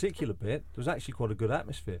our particular bit, there was actually quite a good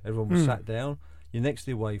atmosphere. Everyone was sat down. You're next to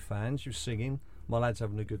the away fans. You're singing. My lad's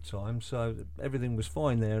having a good time. So everything was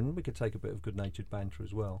fine there, and we could take a bit of good-natured banter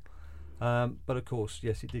as well. But of course,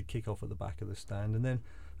 yes, it did kick off at the back of the stand. And then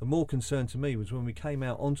the more concern to me was when we came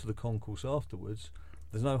out onto the concourse afterwards.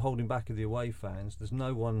 There's no holding back of the away fans. There's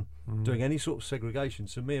no one doing any sort of segregation.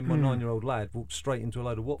 So me and my 9-year-old lad walked straight into a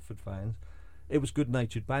load of Watford fans. It was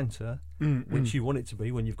good-natured banter, which you want it to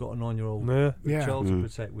be when you've got a 9-year-old child to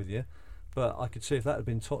protect with you. But I could see if that had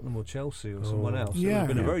been Tottenham or Chelsea or someone else, it would have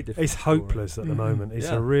been a very different It's hopeless at the moment. It's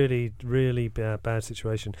a really, really bad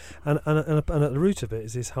situation. And at the root of it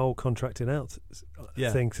is this whole contracting out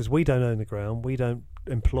thing, because we don't own the ground, we don't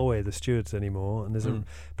employ the stewards anymore, and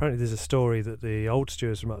apparently there's a story that the old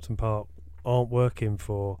stewards from Upton Park aren't working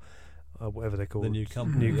for whatever they call the new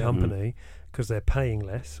company, company, because they're paying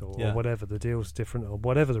less or whatever, the deal's different or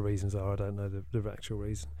whatever the reasons are. I don't know the actual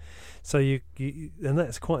reason. So you and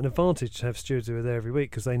that's quite an advantage to have stewards who are there every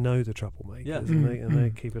week because they know the troublemakers and they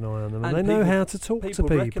keep an eye on them and they know how to talk to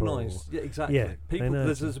people. Recognise, exactly. Yeah, people.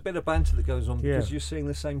 There's a bit of banter that goes on because you're seeing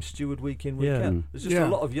the same steward week in, week out. There's just a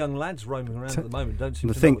lot of young lads roaming around at the moment. Don't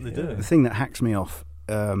seem to know what they're doing. The thing that hacks me off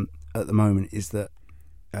at the moment is that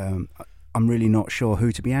I'm really not sure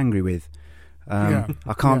who to be angry with.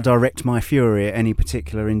 I can't direct my fury at any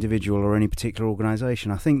particular individual or any particular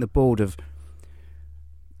organisation. I think the board have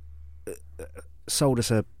sold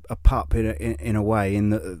us a pup in a way, in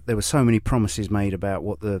that there were so many promises made about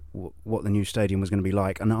what the new stadium was going to be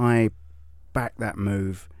like, and I backed that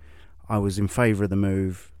move. I was in favour of the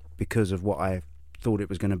move because of what I thought it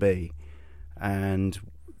was going to be, and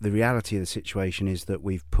the reality of the situation is that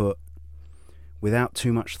we've put, without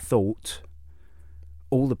too much thought,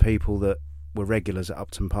 all the people that were regulars at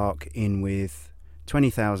Upton Park in with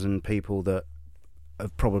 20,000 people that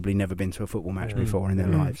have probably never been to a football match before in their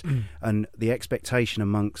lives, and the expectation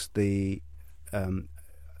amongst the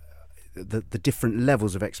different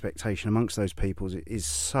levels of expectation amongst those people is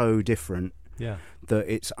so different that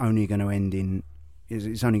it's only going to end in.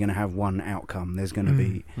 It's only going to have one outcome. There's going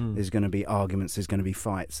to be arguments. There's going to be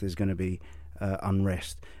fights. There's going to be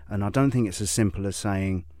unrest, and I don't think it's as simple as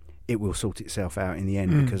saying it will sort itself out in the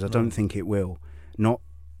end, because I don't think it will. Not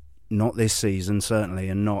this season, certainly,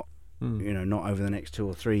 and not not over the next 2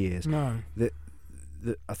 or 3 years. No,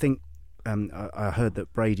 I think I heard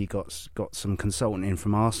that Brady got some consultant in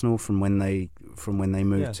from Arsenal from when they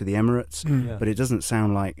moved to the Emirates, but it doesn't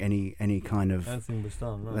sound like any kind of anything was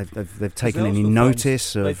done. Right? They've taken any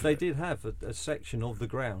notice. They did have a section of the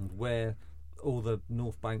ground where all the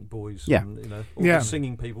North Bank boys, and, all the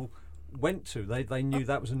singing people went to. They knew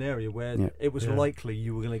that was an area where it was likely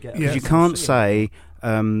you were going to get. Because you can't say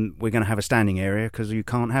we're going to have a standing area, because you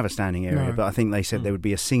can't have a standing area. No. But I think they said there would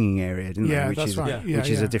be a singing area, didn't they? Which is which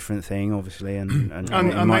is a different thing, obviously. And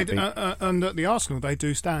at the Arsenal, they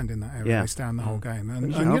do stand in that area. They stand the whole game,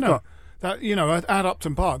 and at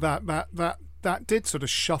Upton Park, that did sort of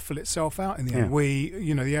shuffle itself out in the end. We,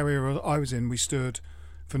 the area I was in, we stood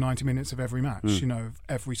for 90 minutes of every match.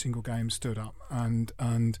 Every single game stood up, and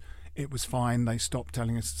it was fine. They stopped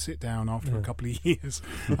telling us to sit down after a couple of years,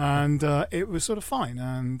 and it was sort of fine.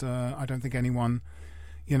 And I don't think anyone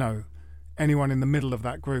in the middle of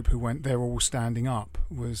that group who went, they're all standing up,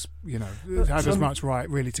 was had as much right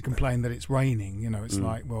really to complain that it's raining. It's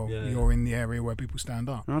like, well, you're in the area where people stand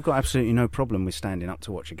up. And I've got absolutely no problem with standing up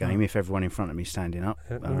to watch a game if everyone in front of me is standing up.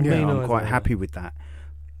 I'm quite happy with that.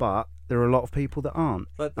 But there are a lot of people that aren't.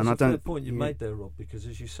 But that's a fair point you made there, Rob, because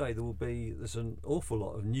as you say, there's an awful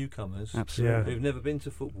lot of newcomers who've never been to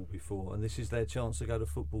football before, and this is their chance to go to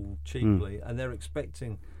football cheaply, and they're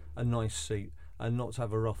expecting a nice seat and not to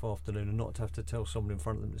have a rough afternoon and not to have to tell someone in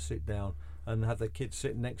front of them to sit down and have their kids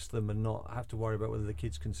sit next to them and not have to worry about whether the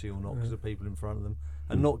kids can see or not because of people in front of them,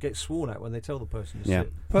 and not get sworn at when they tell the person to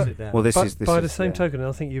sit down. Well, by the same token,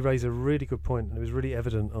 I think you raise a really good point, and it was really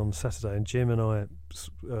evident on Saturday, and Jim and I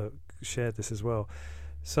shared this as well.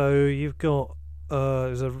 So you've got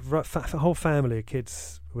there's a whole family of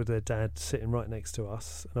kids with their dad sitting right next to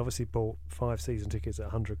us, and obviously bought 5 season tickets at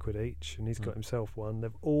 £100 each, and he's got himself one.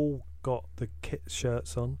 They've all got the kit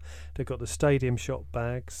shirts on. They've got the stadium shop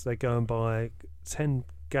bags. They go and buy 10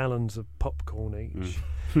 gallons of popcorn each.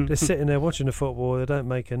 They're sitting there watching the football. They don't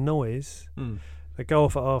make a noise. They go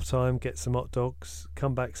off at half time, get some hot dogs,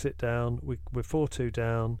 come back, sit down. We're 4-2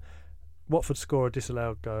 down. Watford score a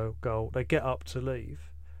disallowed goal. They get up to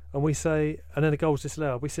leave, and we say, and then the goal's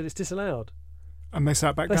disallowed. We said it's disallowed, and they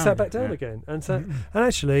sat back down. They sat back down again, and so and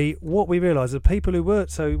actually, what we realised, the people who were,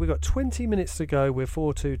 so we got 20 minutes to go. We're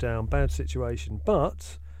 4-2 down, bad situation,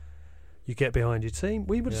 but you get behind your team.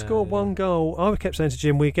 We would have scored one goal. I kept saying to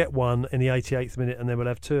Jim, we get one in the 88th minute, and then we'll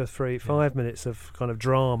have 2 or 3, 5 minutes of kind of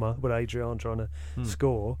drama with Adrian trying to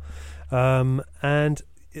score, and.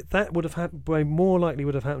 That would have happened. Way more likely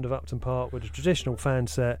would have happened at Upton Park with a traditional fan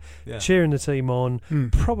set, cheering the team on.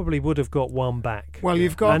 Probably would have got one back. Well,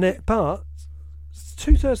 you've got, but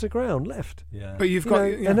 2/3 of the ground left. Yeah, but you've got,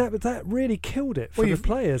 and that really killed it for the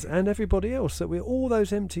players and everybody else. That we're all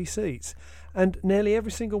those empty seats, and nearly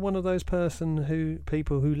every single one of those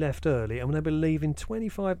people who left early, and they were leaving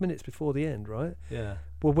 25 minutes before the end, right? Yeah.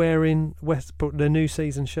 Were wearing the new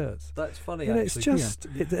season shirts. That's funny. It's just,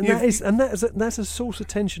 that's a source of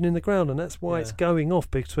tension in the ground, and that's why it's going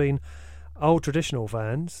off between old traditional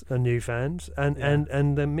fans and new fans, and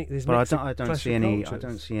these. But I don't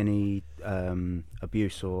see any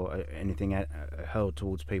abuse or anything hurled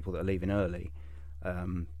towards people that are leaving early.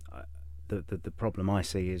 the problem I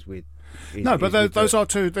see is with. Those are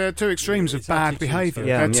two extremes of bad behaviour.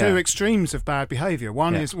 Yeah, they're two extremes of bad behaviour.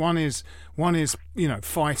 One is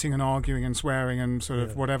fighting and arguing and swearing and sort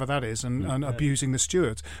of whatever that is and abusing the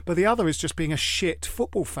stewards. But the other is just being a shit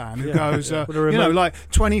football fan who goes, like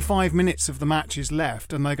 25 minutes of the match is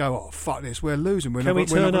left and they go, oh fuck this, we're losing. Can we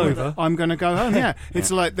turn over? I'm going to go home. Yeah,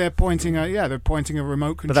 it's like they're pointing a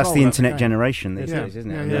remote control. But that's the internet generation these days,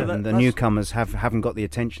 isn't it? Yeah. And the newcomers haven't got the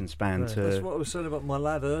attention span to. That's what I was saying about my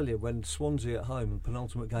lad earlier when Swansea at home, the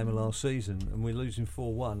penultimate game of last season, and we're losing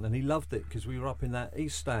 4-1, and he loved it because we were up in that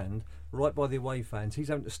east stand right by the away fans. He's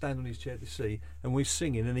having to stand on his chair to see, and we're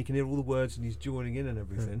singing, and he can hear all the words, and he's joining in and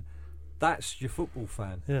everything. That's your football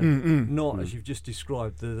fan, not as you've just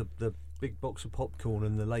described the big box of popcorn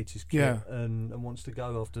and the latest kit, and wants to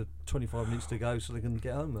go after 25 minutes to go so they can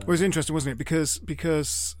get home. It was interesting, wasn't it? Because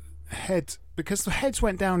the heads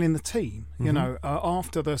went down in the team. You know,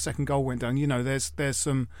 after the second goal went down. You know, there's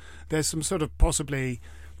some sort of possibly,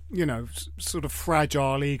 you know, sort of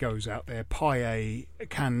fragile egos out there. Payet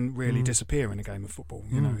can really disappear in a game of football.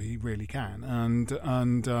 You know, he really can. And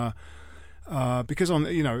because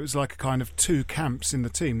it was like a kind of two camps in the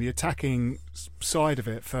team. The attacking side of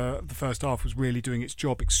it for the first half was really doing its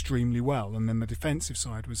job extremely well, and then the defensive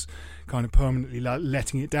side was kind of permanently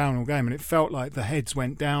letting it down all game, and it felt like the heads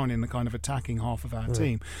went down in the kind of attacking half of our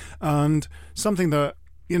team. And something that,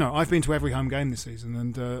 you know, I've been to every home game this season,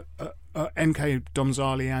 and NK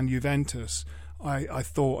Domzali and Juventus, I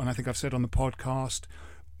thought, and I think I've said on the podcast,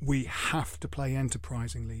 we have to play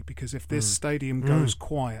enterprisingly, because if this stadium goes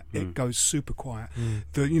quiet, it goes super quiet.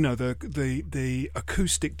 The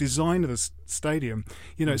acoustic design of the stadium,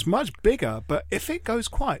 you know, it's much bigger, but if it goes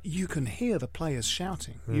quiet, you can hear the players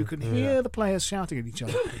shouting. You can hear the players shouting at each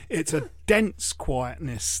other. It's a dense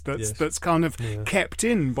quietness that's kind of kept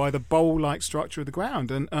in by the bowl-like structure of the ground,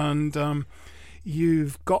 and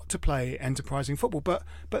you've got to play enterprising football.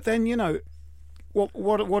 But then, you know,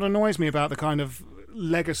 what annoys me about the kind of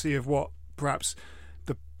legacy of what perhaps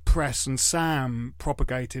the press and Sam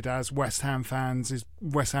propagated as West Ham fans'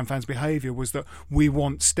 behaviour was that we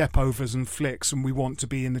want stepovers and flicks and we want to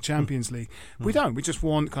be in the Champions League. We don't. We just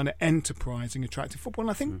want kind of enterprising, attractive football.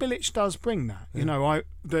 And I think Bilic does bring that. You know,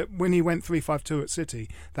 when he went 3-5-2 at City,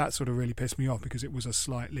 that sort of really pissed me off, because it was a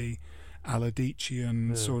slightly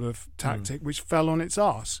Aladician sort of tactic which fell on its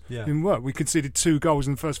arse. We conceded 2 goals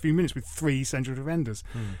in the first few minutes with 3 central defenders.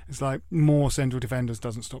 It's like, more central defenders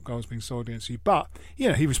doesn't stop goals being scored against you. But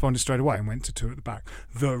he responded straight away and went to 2 at the back.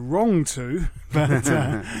 The wrong 2,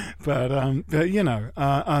 but you know,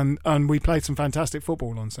 and we played some fantastic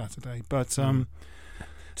football on Saturday. But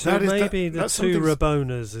so maybe the 2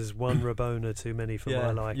 Rabonas is 1 Rabona too many for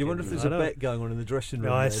my liking. You wonder if there's a bet going on in the dressing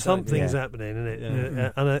room. Yeah, something's happening, isn't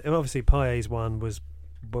it? And obviously Payet's one was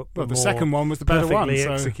the second one was the better one,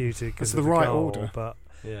 perfectly executed. It's the right order. But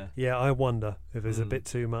I wonder if there's a bit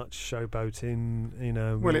too much showboating. You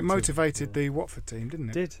know, well, it motivated the Watford team,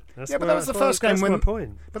 didn't it? But that was the first game when. My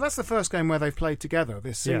point. But that's the first game where they've played together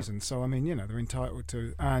this season. So I mean, you know, they're entitled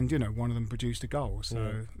to, and you know, one of them produced a goal.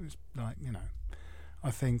 So it's like, you know, I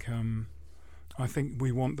think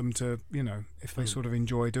we want them to, you know, if they sort of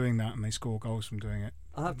enjoy doing that and they score goals from doing it.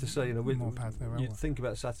 I have to say, you know, you think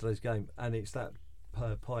about Saturday's game, and it's that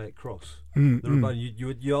Payet cross.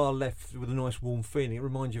 You are left with a nice warm feeling. It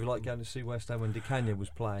reminds you of like going to see West Ham when Di Canio was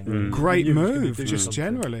playing. Great move, just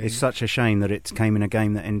generally. It's such a shame that it came in a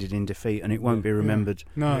game that ended in defeat, and it won't be remembered.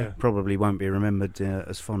 Probably won't be remembered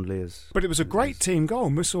as fondly as. But it was a great team goal.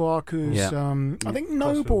 Musuaku's. I think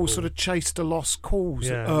Noble sort of chased a lost cause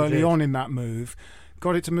early on in that move.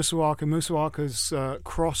 Got it to Musuaku. Musuaku's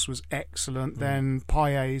cross was excellent. Then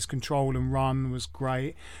Payet's control and run was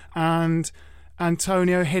great, and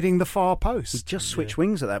Antonio hitting the far post. He just switched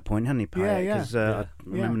wings at that point, hadn't he, Payet? Because I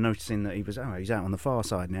remember noticing that he was he's out on the far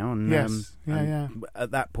side now. And, at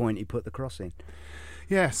that point, he put the cross in.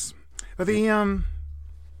 Yes, but it's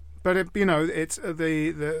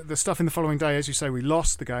the stuff in the following day. As you say, we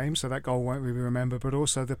lost the game, so that goal won't really be remembered. But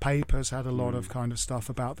also, the papers had a lot of kind of stuff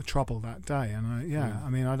about the trouble that day. And I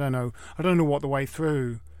mean, I don't know what the way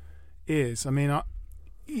through is. I mean,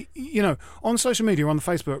 you know, on social media, on the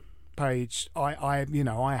Facebook page, I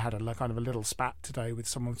had a kind of a little spat today with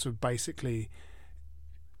someone sort of basically,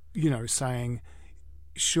 you know, saying,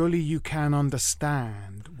 surely you can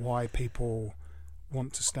understand why people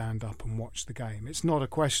want to stand up and watch the game. It's not a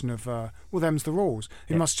question of them's the rules.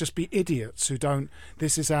 It must just be idiots who don't.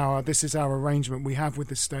 This is our arrangement we have with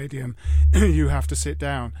this stadium. You have to sit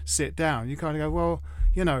down. You kind of go, well,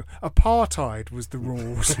 you know, apartheid was the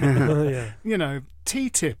rules. You know,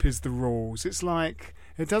 TTIP is the rules. It's like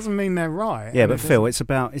It doesn't mean they're right. Yeah, but Phil, it's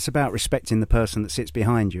about respecting the person that sits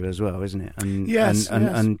behind you as well, isn't it? And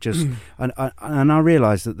and I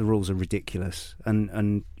realise that the rules are ridiculous,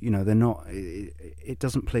 and they're not. It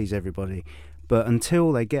doesn't please everybody. But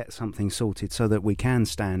until they get something sorted so that we can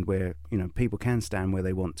stand where, people can stand where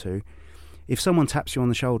they want to, if someone taps you on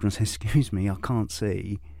the shoulder and says, "Excuse me, I can't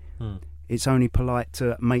see," it's only polite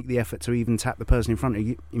to make the effort to even tap the person in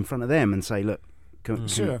front of them and say, "Look, can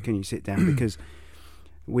you sit down?" Because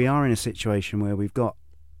we are in a situation where we've got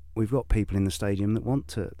people in the stadium that want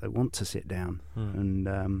to sit down, and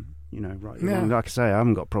like I say, I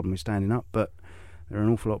haven't got a problem with standing up, but there are an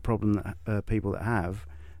awful lot of people that have.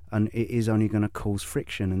 And it is only going to cause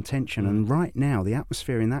friction and tension. And right now, the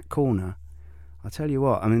atmosphere in that corner, I tell you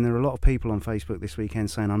what, I mean, there are a lot of people on Facebook this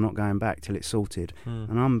weekend saying, "I'm not going back till it's sorted."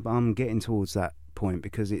 And I'm getting towards that point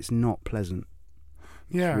because it's not pleasant.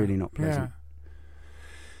 Yeah, it's really not pleasant.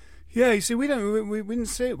 Yeah, you see, we didn't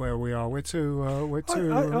see it where we are. We're too. I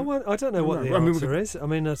don't know what the answer is. I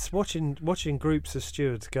mean, it's watching groups of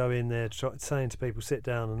stewards go in there, saying to people, "Sit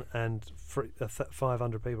down," and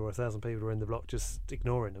 500 people or 1,000 people are in the block, just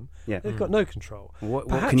ignoring them. Yeah, they've got no control. What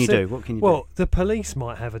can you do? What can you do? Well, the police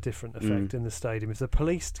might have a different effect in the stadium. If the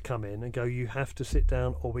police come in and go, "You have to sit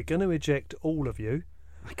down, or we're going to eject all of you."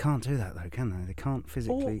 They can't do that though, can they? They can't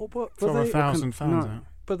physically. Throw 1,000 fans out.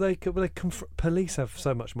 But police have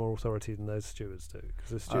so much more authority than those stewards do,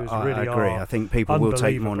 because the stewards I agree. I think people will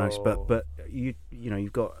take more notice, but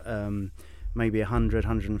you've got maybe 100,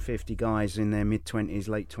 150 guys in their mid-20s,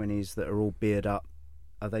 late 20s that are all beard up.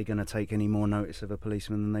 Are they going to take any more notice of a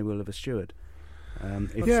policeman than they will of a steward?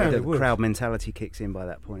 If the crowd mentality kicks in by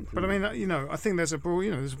that point. But I mean, I think there's a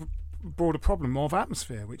broader problem of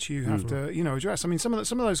atmosphere which you have to address. I mean, some of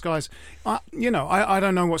those guys, I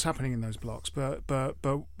don't know what's happening in those blocks, but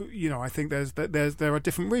I think there are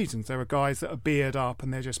different reasons. There are guys that are beard up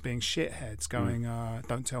and they're just being shitheads, going,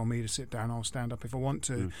 "Don't tell me to sit down, I'll stand up if I want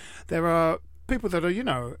to." There are people that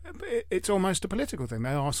are, it's almost a political thing.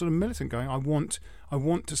 They are sort of militant, going, I want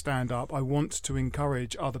to stand up, I want to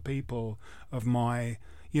encourage other people of my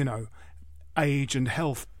age and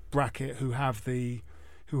health bracket who have the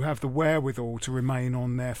wherewithal to remain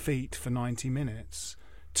on their feet for 90 minutes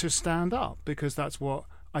to stand up, because that's what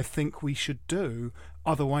I think we should do.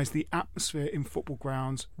 Otherwise, the atmosphere in football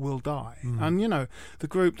grounds will die. And, the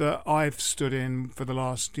group that I've stood in for the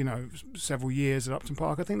last, several years at Upton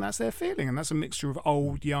Park, I think that's their feeling. And that's a mixture of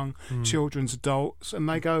old, young, children's, adults. And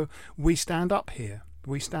they go, "We stand up here.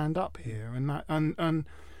 We stand up here." And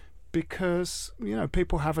because,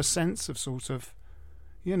 people have a sense of sort of,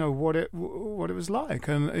 what it was like.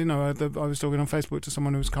 And I was talking on Facebook to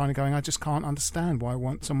someone who was kind of going, "I just can't understand why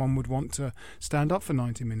someone would want to stand up for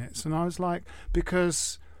 90 minutes." And I was like,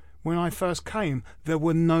 because when I first came, there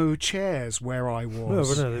were no chairs where I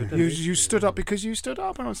was. You stood up because you stood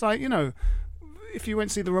up. And I was like, if you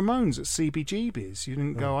went to see the Ramones at CBGB's, you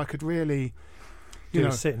didn't go, "I could really..."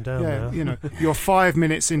 You're sitting down now. You're 5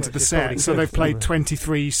 minutes into the set, so they've played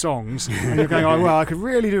 23 songs, and you're going, "Oh, well, I could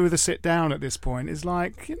really do with a sit down at this point." It's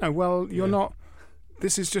like, you're not.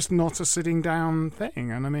 This is just not a sitting down thing.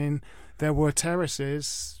 And I mean, there were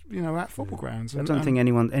terraces, at football grounds. I don't think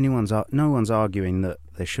no one's arguing that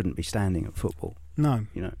there shouldn't be standing at football. No,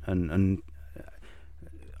 and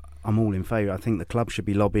I'm all in favour. I think the club should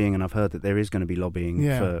be lobbying, and I've heard that there is going to be lobbying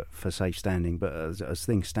for safe standing. But as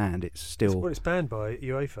things stand, it's still it's banned by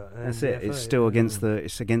UEFA. And that's it. FA, it's still against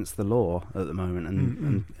the law at the moment,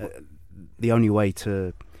 and the only way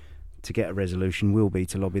to get a resolution will be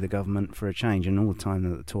to lobby the government for a change. And all the time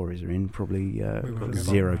that the Tories are in, probably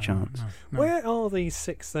zero chance. No. Where are these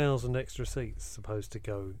 6,000 extra seats supposed to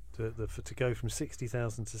go? To go from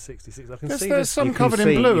 60,000 to 66. I can see there's some covered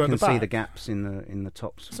in blue at the back. You can see the gaps in the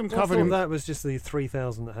tops. Some covered in that was just the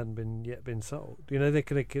 3,000 that hadn't yet been sold.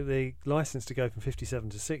 The license to go from 57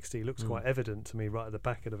 to 60 looks quite evident to me right at the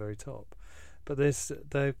back at the very top. But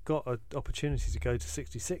they've got an opportunity to go to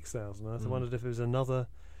 66,000. I wondered if it was another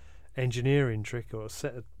engineering trick or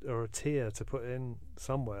a tier to put in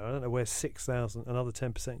somewhere. I don't know where 6,000, another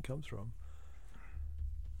 10% comes from.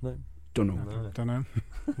 No. Don't know.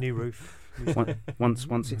 New roof. Once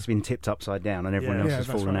it's been tipped upside down and everyone else has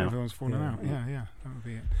fallen out. Everyone's fallen out. Yeah, that would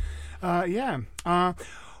be it.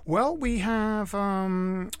 Well, we have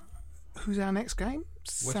who's our next game?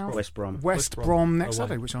 West Brom. West Brom next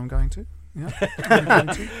Saturday, which I'm going to.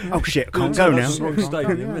 Oh shit! I can't go now. I'm going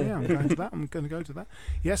to that. I'm going to go to that.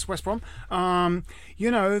 Yes, West Brom. We're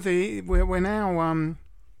now.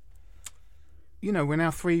 We're now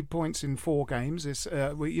 3 points in 4 games. It's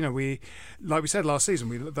we like we said last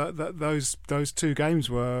season. Those 2 games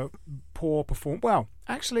were poor perform. Well,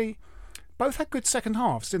 actually, both had good second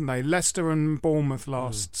halves, didn't they? Leicester and Bournemouth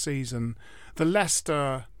last season. The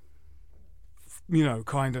Leicester,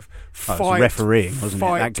 kind of fight. It was refereeing, wasn't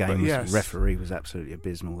fight, it? That game, yes. referee was absolutely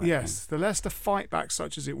abysmal. Yes, the Leicester fight back,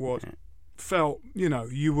 such as it was, felt,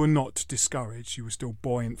 you were not discouraged. You were still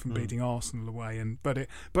buoyant from beating Arsenal away, but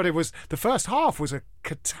it was, the first half was a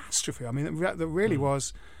catastrophe. I mean, that really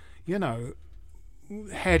was,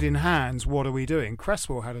 head in hands. What are we doing?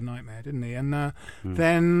 Cresswell had a nightmare, didn't he? And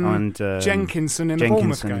then Jenkinson in the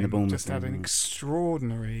Bournemouth game just had an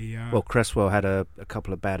extraordinary. Well, Cresswell had a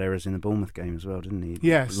couple of bad errors in the Bournemouth game as well, didn't he?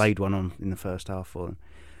 Yes, laid one on in the first half for them.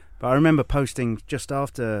 But I remember posting just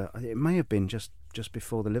after. It may have been just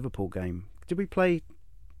before the Liverpool game. Did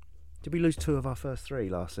we lose 2 of our first 3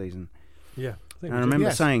 last season? Yeah. And I remember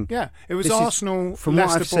saying, it was Arsenal. From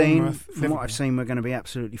Leicester, what I've seen, we're going to be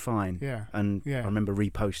absolutely fine. Yeah, and I remember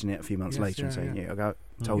reposting it a few months later and saying, I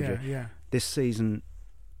told you, this season,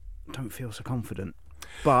 don't feel so confident.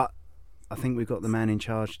 But I think we've got the man in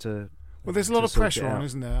charge to. Well, there's a lot of pressure on,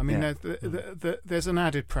 isn't there? I mean, there's an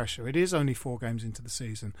added pressure. It is only 4 games into the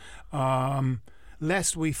season.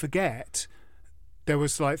 Lest we forget, there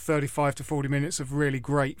was like 35 to 40 minutes of really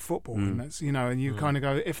great football, and that's and you kind of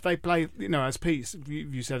go, if they play, as Pete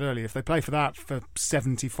you said earlier, if they play for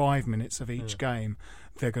 75 minutes of each game,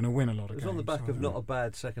 they're going to win a lot of games. It was on the back of not a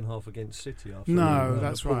bad second half against City after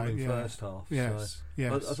that's right. First half. Yes,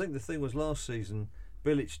 yes. But I think the thing was last season,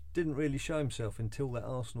 Bilic didn't really show himself until that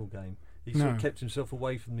Arsenal game. He sort of kept himself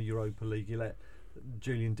away from the Europa League. He let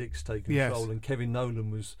Julian Dix take control, and Kevin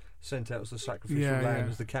Nolan was sent out as the sacrificial lamb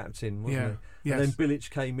as the captain, wasn't he? Yes. And then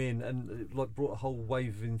Bilic came in and brought a whole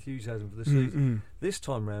wave of enthusiasm for the season. This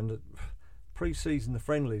time round, pre-season the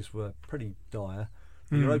friendlies were pretty dire.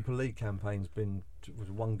 The Europa League campaign's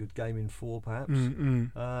was one good game in 4 perhaps.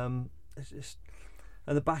 It's just,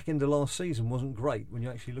 and the back end of last season wasn't great when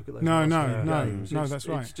you actually look at those games. No, that's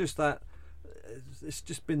right. It's just that. It's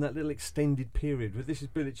just been that little extended period. But this is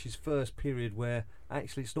Bilic's first period where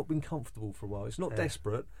actually it's not been comfortable for a while. It's not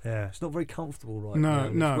desperate. Yeah. It's not very comfortable now.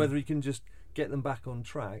 No. It's whether he can just get them back on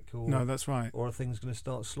track, or that's right. Or are things going to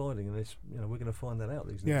start sliding? And it's we're going to find that out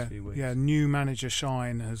these next few weeks. Yeah, new manager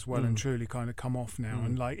shine has well and truly kind of come off now,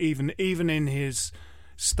 and like even in his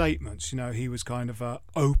statements, he was kind of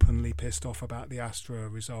openly pissed off about the Astra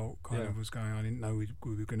result. Kind of was going, I didn't know we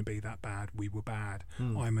were going to be that bad. We were bad.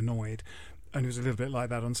 I'm annoyed. And it was a little bit like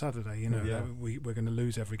that on Saturday, we're going to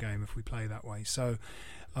lose every game if we play that way. So,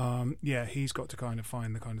 he's got to kind of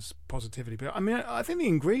find the kind of positivity. But I mean, I think the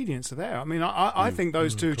ingredients are there. I mean, I think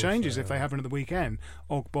those 2 changes, if they happen at the weekend,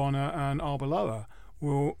 Ogbonna and Arbeloa,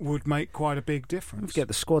 would make quite a big difference. Don't forget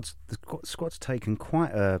the squad's taken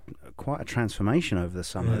quite a transformation over the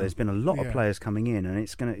summer. There's been a lot of players coming in, and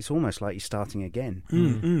it's almost like he's starting again.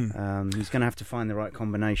 He's going to have to find the right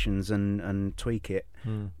combinations and tweak it,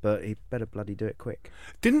 but he better bloody do it quick.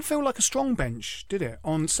 Didn't feel like a strong bench, did it?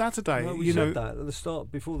 On Saturday, well, we said that at the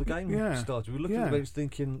start before the game started. We were looking at the bench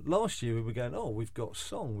thinking, last year we were going, we've got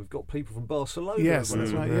Song, we've got people from Barcelona. Yes, that's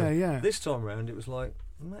right. Yeah. This time round, it was like,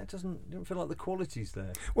 it didn't feel like the quality's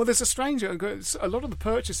there. Well, there's a lot of the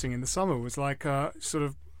purchasing in the summer was like sort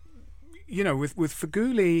of, with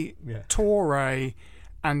Feghouli, Toure,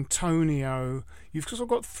 Antonio, you've sort of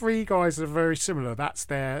got 3 guys that are very similar. That's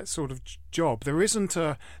their sort of job. There isn't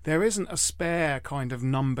a spare kind of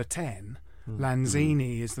number 10.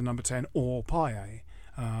 Lanzini is the number 10, or Payet.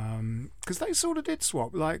 Because they sort of did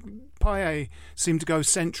swap. Like Payet seemed to go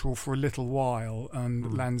central for a little while, and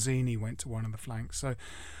Lanzini went to one of the flanks. So,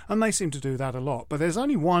 and they seem to do that a lot. But there's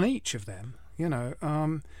only one each of them,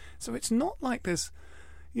 So it's not like there's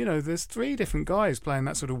 3 different guys playing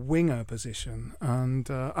that sort of winger position. And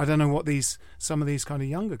I don't know what some of these kind of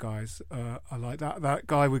younger guys are like. That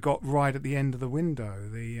guy we got right at the end of the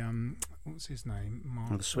window, what's his name?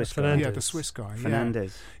 The Swiss guy. Yeah, the Swiss guy.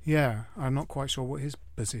 Fernandez. Yeah, I'm not quite sure what his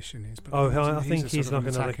position is. But I think he's like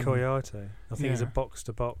another Koyate. I think he's a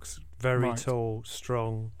box-to-box, very tall,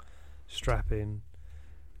 strong, strapping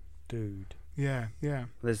dude. Yeah.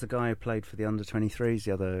 There's the guy who played for the under-23s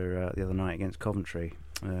the other night against Coventry,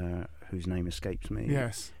 whose name escapes me.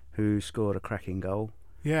 Yes. Who scored a cracking goal.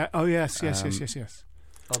 Yeah. Oh, yes. Yes.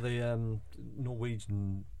 Are the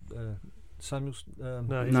Norwegian Samuels?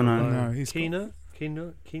 No. He's Quina.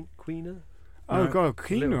 Oh, God,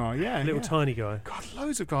 Quinoa, little tiny guy. God,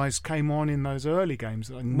 loads of guys came on in those early games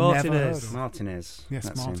that I never heard of. Martinez. Yes,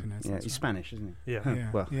 that's Martinez. Yeah, he's Spanish, isn't he?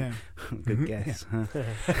 Yeah. Well, good guess.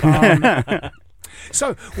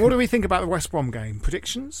 So, what do we think about the West Brom game?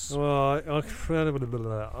 Predictions? Well,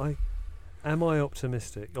 am I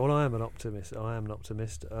optimistic? Well, I am an optimist.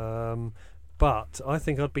 But I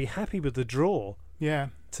think I'd be happy with the draw. Yeah.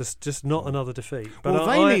 just not another defeat. But well,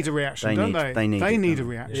 they need a reaction, don't they? They need a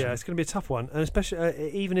reaction. Yeah, it's going to be a tough one, and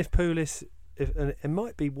especially even if Pulis. And it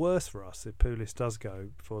might be worse for us if Pulis does go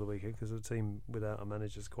before the weekend, because the team without a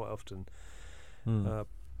manager is quite often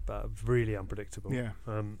but really unpredictable. Yeah.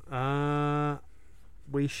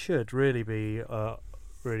 We should really be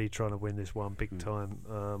really trying to win this one big time.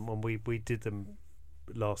 When we did them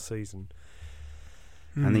last season,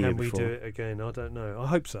 and can we do it again? I don't know. I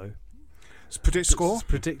hope so.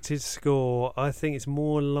 Predicted score? I think it's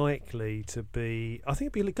more likely to be... I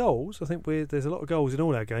think it'd be goals. I think there's a lot of goals in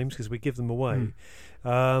all our games because we give them away.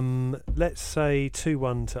 Let's say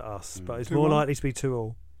 2-1 to us, but it's 2-1? More likely to be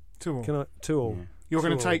 2-2. 2-2. 2-2. Yeah. You're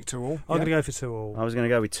going to take 2-2? I'm going to go for 2-2. I was going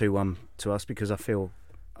to go with 2-1 to us because I feel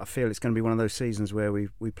it's going to be one of those seasons where we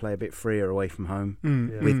play a bit freer away from home.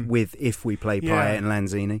 With if we play Payet and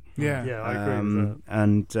Lanzini. Yeah, I agree with that.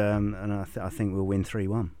 And I think we'll win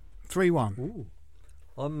 3-1. 3-1. Ooh.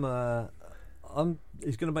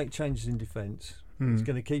 He's going to make changes in defence. He's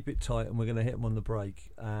going to keep it tight, and we're going to hit him on the break.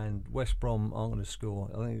 And West Brom aren't going to score.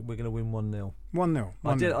 I think we're going to win 1-0. 1-0.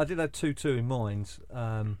 I did have 2-2 in mind,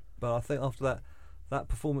 but I think after that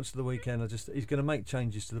performance of the weekend, he's going to make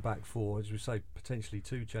changes to the back four, as we say, potentially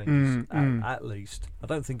 2 changes at least. I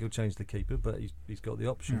don't think he'll change the keeper, but he's got the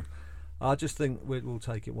option. Yeah. I just think we'll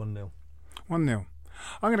take it 1-0. 1-0.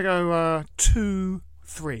 I'm going to go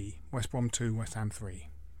 2-3. West Brom 2, West Ham 3.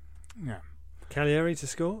 Yeah. Cagliari to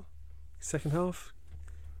score? Second half?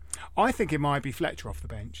 I think it might be Fletcher off the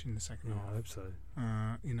bench in the second half. I hope so.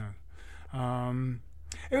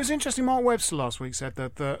 It was interesting. Mark Webster last week said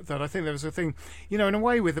that I think there was a thing, in a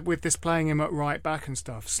way with this playing him at right back and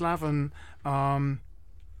stuff. Slaven,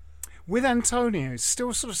 with Antonio,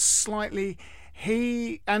 still sort of slightly...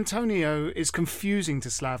 Antonio is confusing to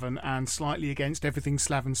Slaven and slightly against everything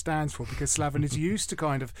Slaven stands for, because Slaven is used to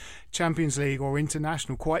kind of Champions League or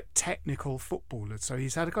international, quite technical footballers. So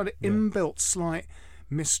he's had a kind of inbuilt slight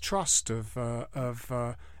mistrust of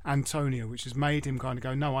Antonio, which has made him kind of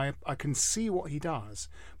go, no, I can see what he does,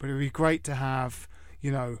 but it would be great to have,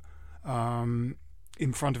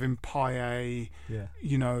 in front of him Payet,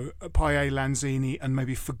 Payet, Lanzini, and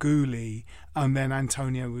maybe Faguli, and then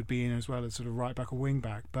Antonio would be in as well as sort of right back or wing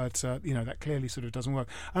back. But that clearly sort of doesn't work.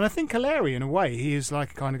 And I think Cagliari, in a way, he is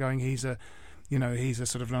like kind of going. He's a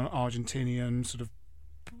sort of an Argentinian sort of.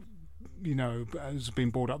 Has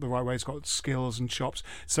been brought up the right way. He's got skills and chops,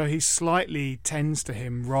 so he slightly tends to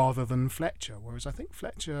him rather than Fletcher. Whereas I think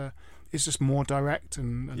Fletcher is just more direct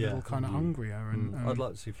and a little kind of hungrier. And I'd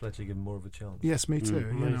like to see Fletcher give him more of a chance. Yes, me too.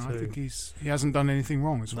 I think he hasn't done anything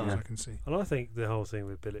wrong as far as I can see. And I think the whole thing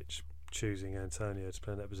with Bilic choosing Antonio to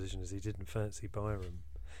play in that position is he didn't fancy Byram,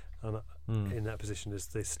 and in that position as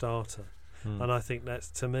the starter. And I think that's,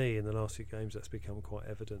 to me, in the last few games, that's become quite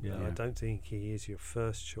evident. Yeah. I don't think he is your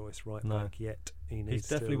first choice right back yet. He's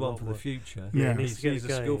definitely one for the future. Yeah. He's a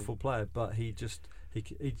skillful player, but he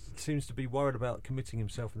seems to be worried about committing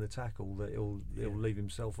himself in the tackle, that he'll leave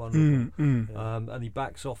himself vulnerable. And he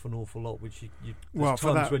backs off an awful lot, which there's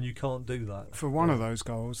times when you can't do that. For one of those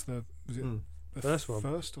goals, the first one.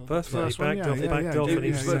 First one, he backed off. He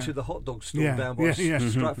was virtually the hot dog stall down by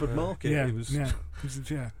Stratford Market. Yeah. It was,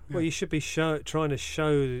 Well, you should be trying to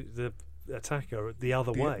show the attacker the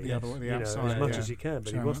other way, outside, as much as you can,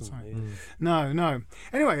 but he wasn't. No.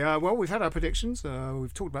 Anyway, well, we've had our predictions.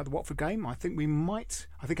 We've talked about the Watford game. I think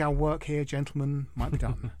our work here, gentlemen, might be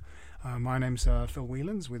done. My name's Phil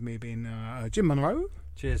Whelans, with me being Jim Monroe.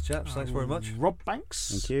 Cheers, chaps. Thanks very much. Rob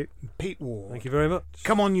Banks. Thank you. Pete Ward. Thank you very much.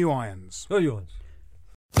 Come on, you Irons. Go you Irons.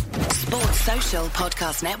 Sports Social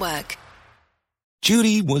Podcast Network.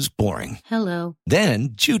 Judy was boring. Hello. Then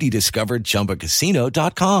Judy discovered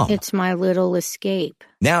ChumbaCasino.com. It's my little escape.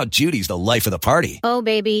 Now Judy's the life of the party. Oh,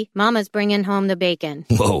 baby, mama's bringing home the bacon.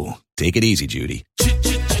 Whoa, take it easy, Judy.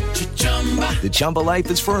 The Chumba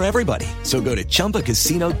life is for everybody. So go to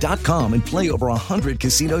ChumbaCasino.com and play over 100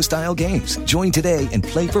 casino-style games. Join today and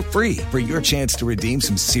play for free for your chance to redeem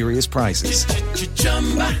some serious prizes.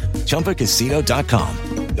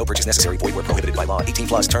 ChumbaCasino.com. No purchase necessary. Void where prohibited by law.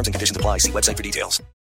 18+ terms and conditions apply. See website for details.